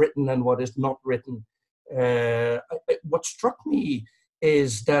what is written and what is not written. What struck me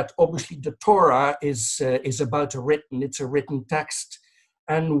is that obviously the Torah is about it's a written text.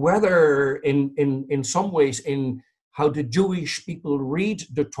 And whether in some ways in how the Jewish people read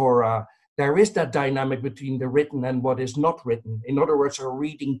the Torah, there is that dynamic between the written and what is not written. In other words, a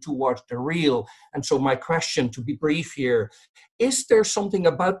reading towards the real. And so my question, to be brief here, is there something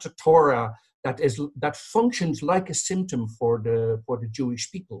about the Torah that functions like a symptom for the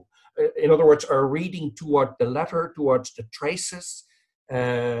Jewish people? In other words, a reading toward the letter, towards the traces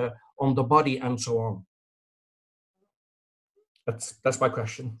on the body, and so on. That's my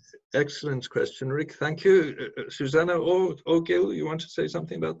question. Excellent question, Rick. Thank you. Susana or Gil, you want to say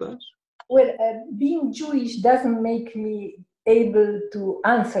something about that? Well, being Jewish doesn't make me able to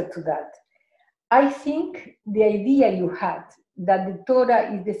answer to that. I think the idea you had that the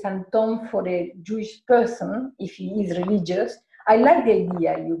Torah is the sanctum for a Jewish person, if he is religious, I like the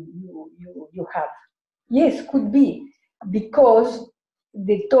idea you have. Yes, could be, because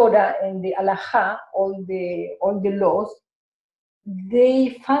the Torah and the Halacha, all the laws,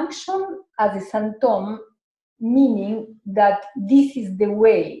 they function as a sanctum, meaning that this is the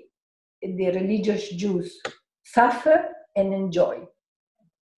way the religious Jews suffer and enjoy.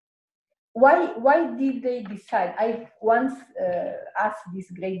 Why did they decide? I once asked this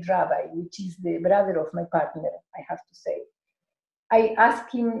great rabbi, which is the brother of my partner, I have to say. I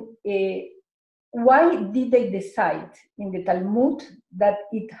asked him, why did they decide in the Talmud that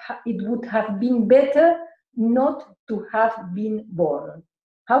it would have been better not to have been born?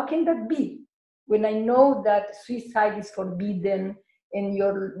 How can that be? When I know that suicide is forbidden and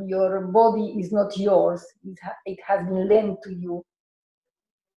your body is not yours, it has been lent to you.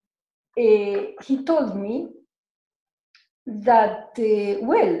 He told me that,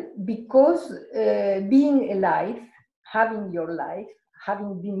 well, because being alive, having your life,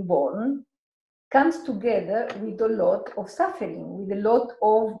 having been born, comes together with a lot of suffering, with a lot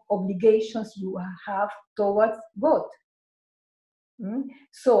of obligations you have towards God.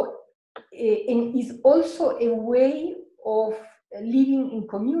 So, and is also a way of living in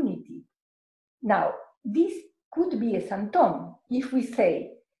community. Now, this could be a symptom if we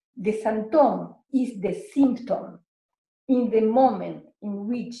say the symptom is the symptom in the moment in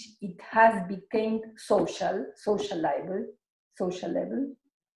which it has become social level.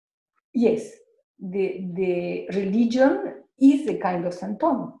 Yes, the religion is a kind of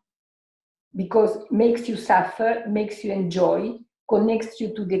symptom because makes you suffer, makes you enjoy, connects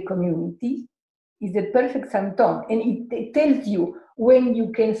you to the community, is a perfect symptom. And it tells you when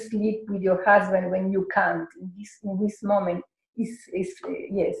you can sleep with your husband, when you can't. In this moment,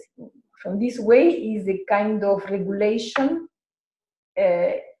 yes, from this way is a kind of regulation.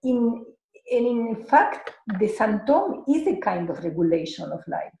 In fact, the symptom is a kind of regulation of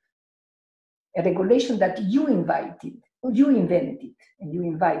life. A regulation that you invented, and you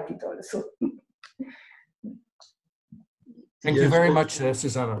invited also. Thank you very much,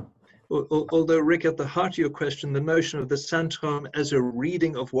 Susana. Although, Rick, at the heart of your question, the notion of the sanctum as a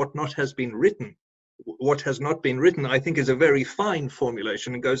reading of what has not been written, I think is a very fine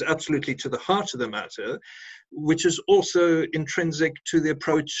formulation and goes absolutely to the heart of the matter, which is also intrinsic to the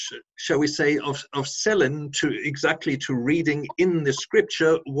approach, shall we say, of Selin to reading in the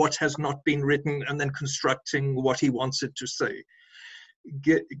scripture what has not been written and then constructing what he wants it to say.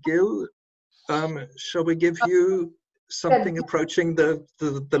 Gil, shall we give you something approaching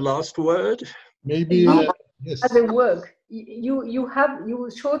the last word? Maybe yes. As a work, you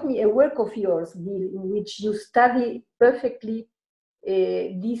showed me a work of yours, Gil, in which you study perfectly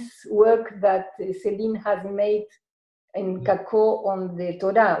this work that Celine has made in Kako on the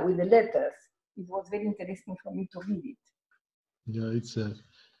Torah with the letters. It was very interesting for me to read it. Yeah,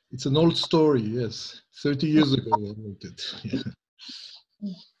 it's an old story. Yes, 30 years ago I wrote it. Yeah.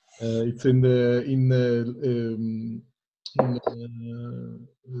 It's in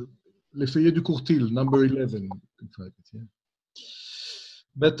Les Feuillets du Courtil, number 11. You can find it, yeah.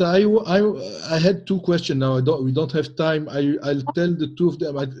 But I had two questions now. We don't have time. I'll tell the two of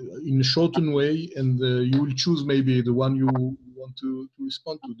them in a shortened way, and you will choose maybe the one you want to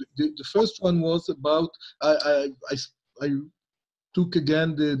respond to. The first one was about I took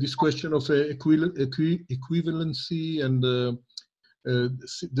again this question of equivalency and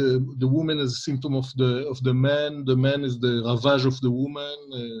the woman as a symptom of the man. The man is the ravage of the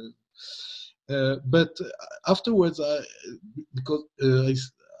woman. But afterwards, because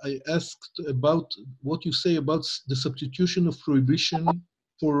I asked about what you say about the substitution of prohibition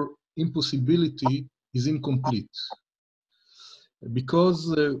for impossibility is incomplete.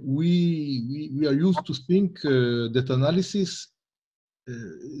 Because we are used to think that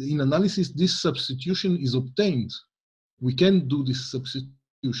in analysis, this substitution is obtained. We can do this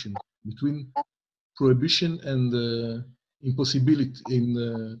substitution between prohibition and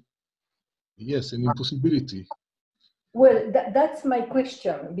impossibility Yes, an impossibility. Well, that's my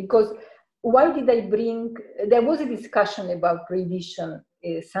question, because why did I bring, there was a discussion about prohibition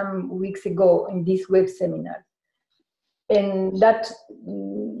some weeks ago in this web seminar, and that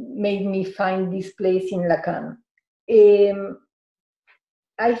made me find this place in Lacan.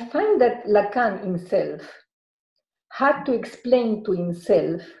 I find that Lacan himself had to explain to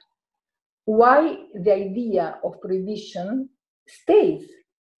himself why the idea of prohibition stays,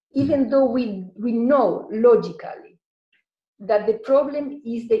 even though we know logically that the problem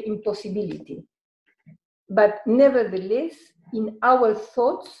is the impossibility. But nevertheless, in our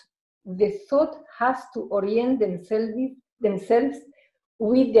thoughts, the thought has to orient themselves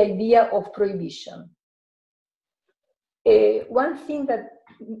with the idea of prohibition. One thing that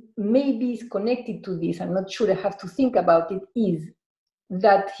maybe is connected to this, I'm not sure, I have to think about it, is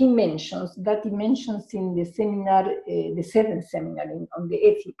that he mentions in the seminar, the seventh seminar on the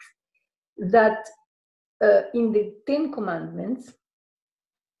ethics, that in the 10 Commandments,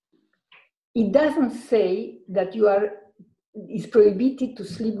 it doesn't say that it's prohibited to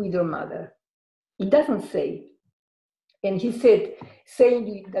sleep with your mother. It doesn't say. And he said,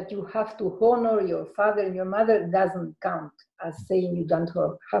 saying that you have to honor your father and your mother doesn't count as saying you don't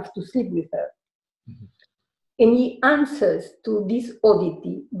have to sleep with her. Mm-hmm. And he answers to this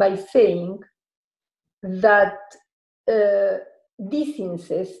oddity by saying that this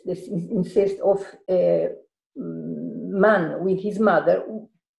incest of a man with his mother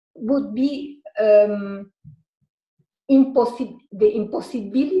would be the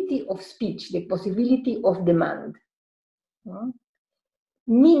impossibility of speech, the possibility of demand.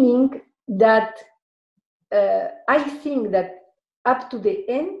 Meaning that I think that up to the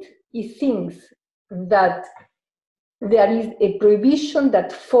end, he thinks that there is a prohibition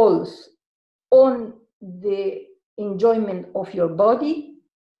that falls on the enjoyment of your body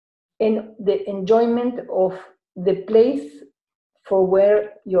and the enjoyment of the place for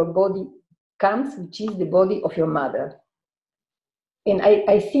where your body comes, which is the body of your mother. And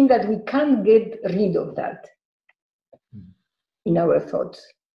I think that we can't get rid of that in our thoughts.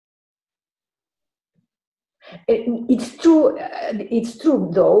 It's true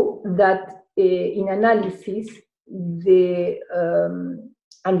though that in analysis the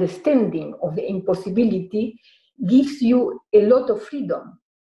understanding of the impossibility gives you a lot of freedom.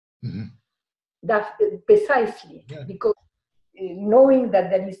 Mm-hmm. That precisely, yeah. Because knowing that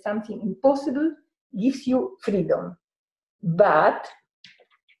there is something impossible gives you freedom. But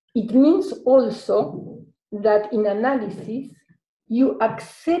it means also that in analysis you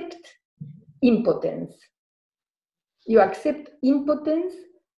accept impotence. You accept impotence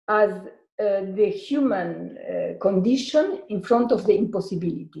as the human condition in front of the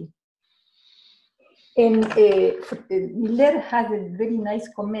impossibility. And Miller has a very nice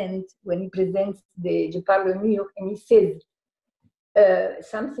comment when he presents the Je parle mieux, and he says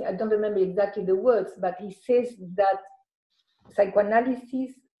something, I don't remember exactly the words, but he says that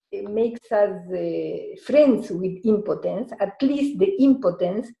psychoanalysis makes us friends with impotence. At least the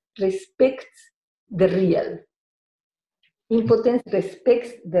impotence respects the real. Impotence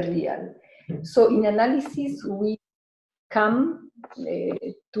respects the real. So in analysis, we come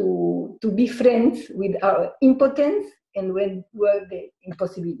to be friends with our impotence and with the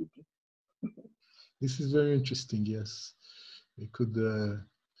impossibility. This is very interesting, yes. We could,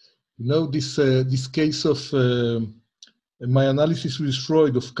 this case of my analysis with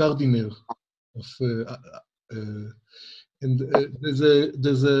Freud of Gardiner,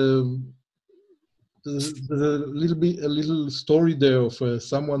 there's a little story there of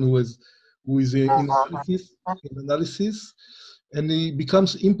someone who is in analysis, and he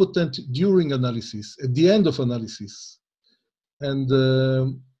becomes impotent during analysis, at the end of analysis, and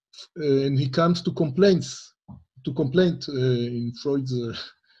he comes to complaints to complain in Freud's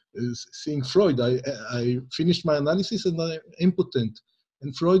seeing Freud. I finished my analysis and I'm impotent.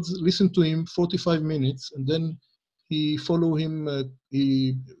 And Freud listened to him 45 minutes, and then he follow him.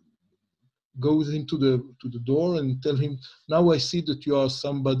 He goes into the door and tell him, "Now I see that you are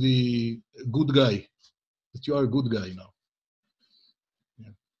somebody, a good guy. That you are a good guy now."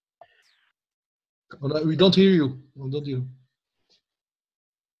 Yeah. We don't hear you. We don't hear you.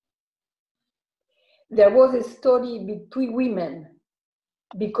 There was a story between women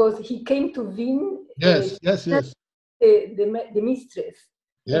because he came to Wien. Yes. The mistress.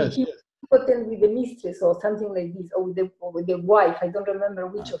 Yes. And he was impotent with the mistress or something like this, or with the wife. I don't remember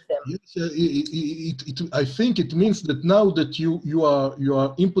which of them. Yes, I think it means that now that you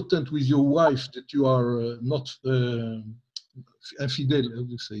are impotent with your wife, that you are not infidel. How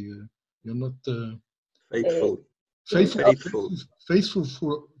do you say? You're not faithful. Faithful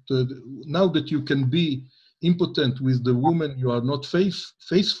for now that you can be impotent with the woman you are not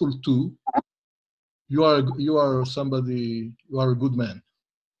faithful to. You are somebody. You are a good man,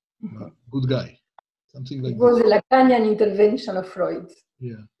 good guy, something like that. It was a Lacanian intervention of Freud.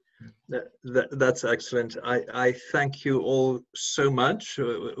 Yeah. That's excellent. I thank you all so much.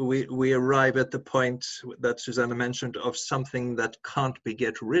 We arrive at the point that Susana mentioned of something that can't be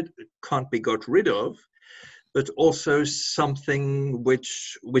got rid of, but also something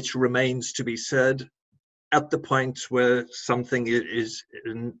which remains to be said at the point where something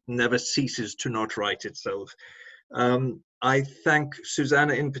never ceases to not right itself. I thank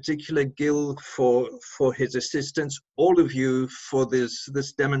Susana in particular, Gil for his assistance, all of you for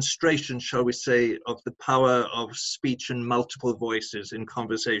this demonstration, shall we say, of the power of speech and multiple voices in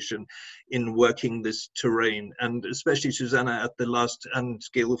conversation in working this terrain, and especially Susana at the last, and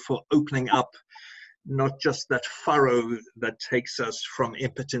Gil for opening up not just that furrow that takes us from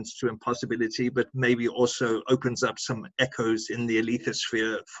impotence to impossibility, but maybe also opens up some echoes in the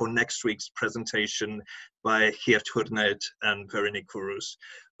alethiosphere for next week's presentation by Geert Hurnet and Veronique Verroes.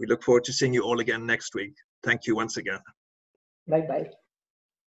 We look forward to seeing you all again next week. Thank you once again. Bye-bye.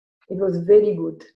 It was very good.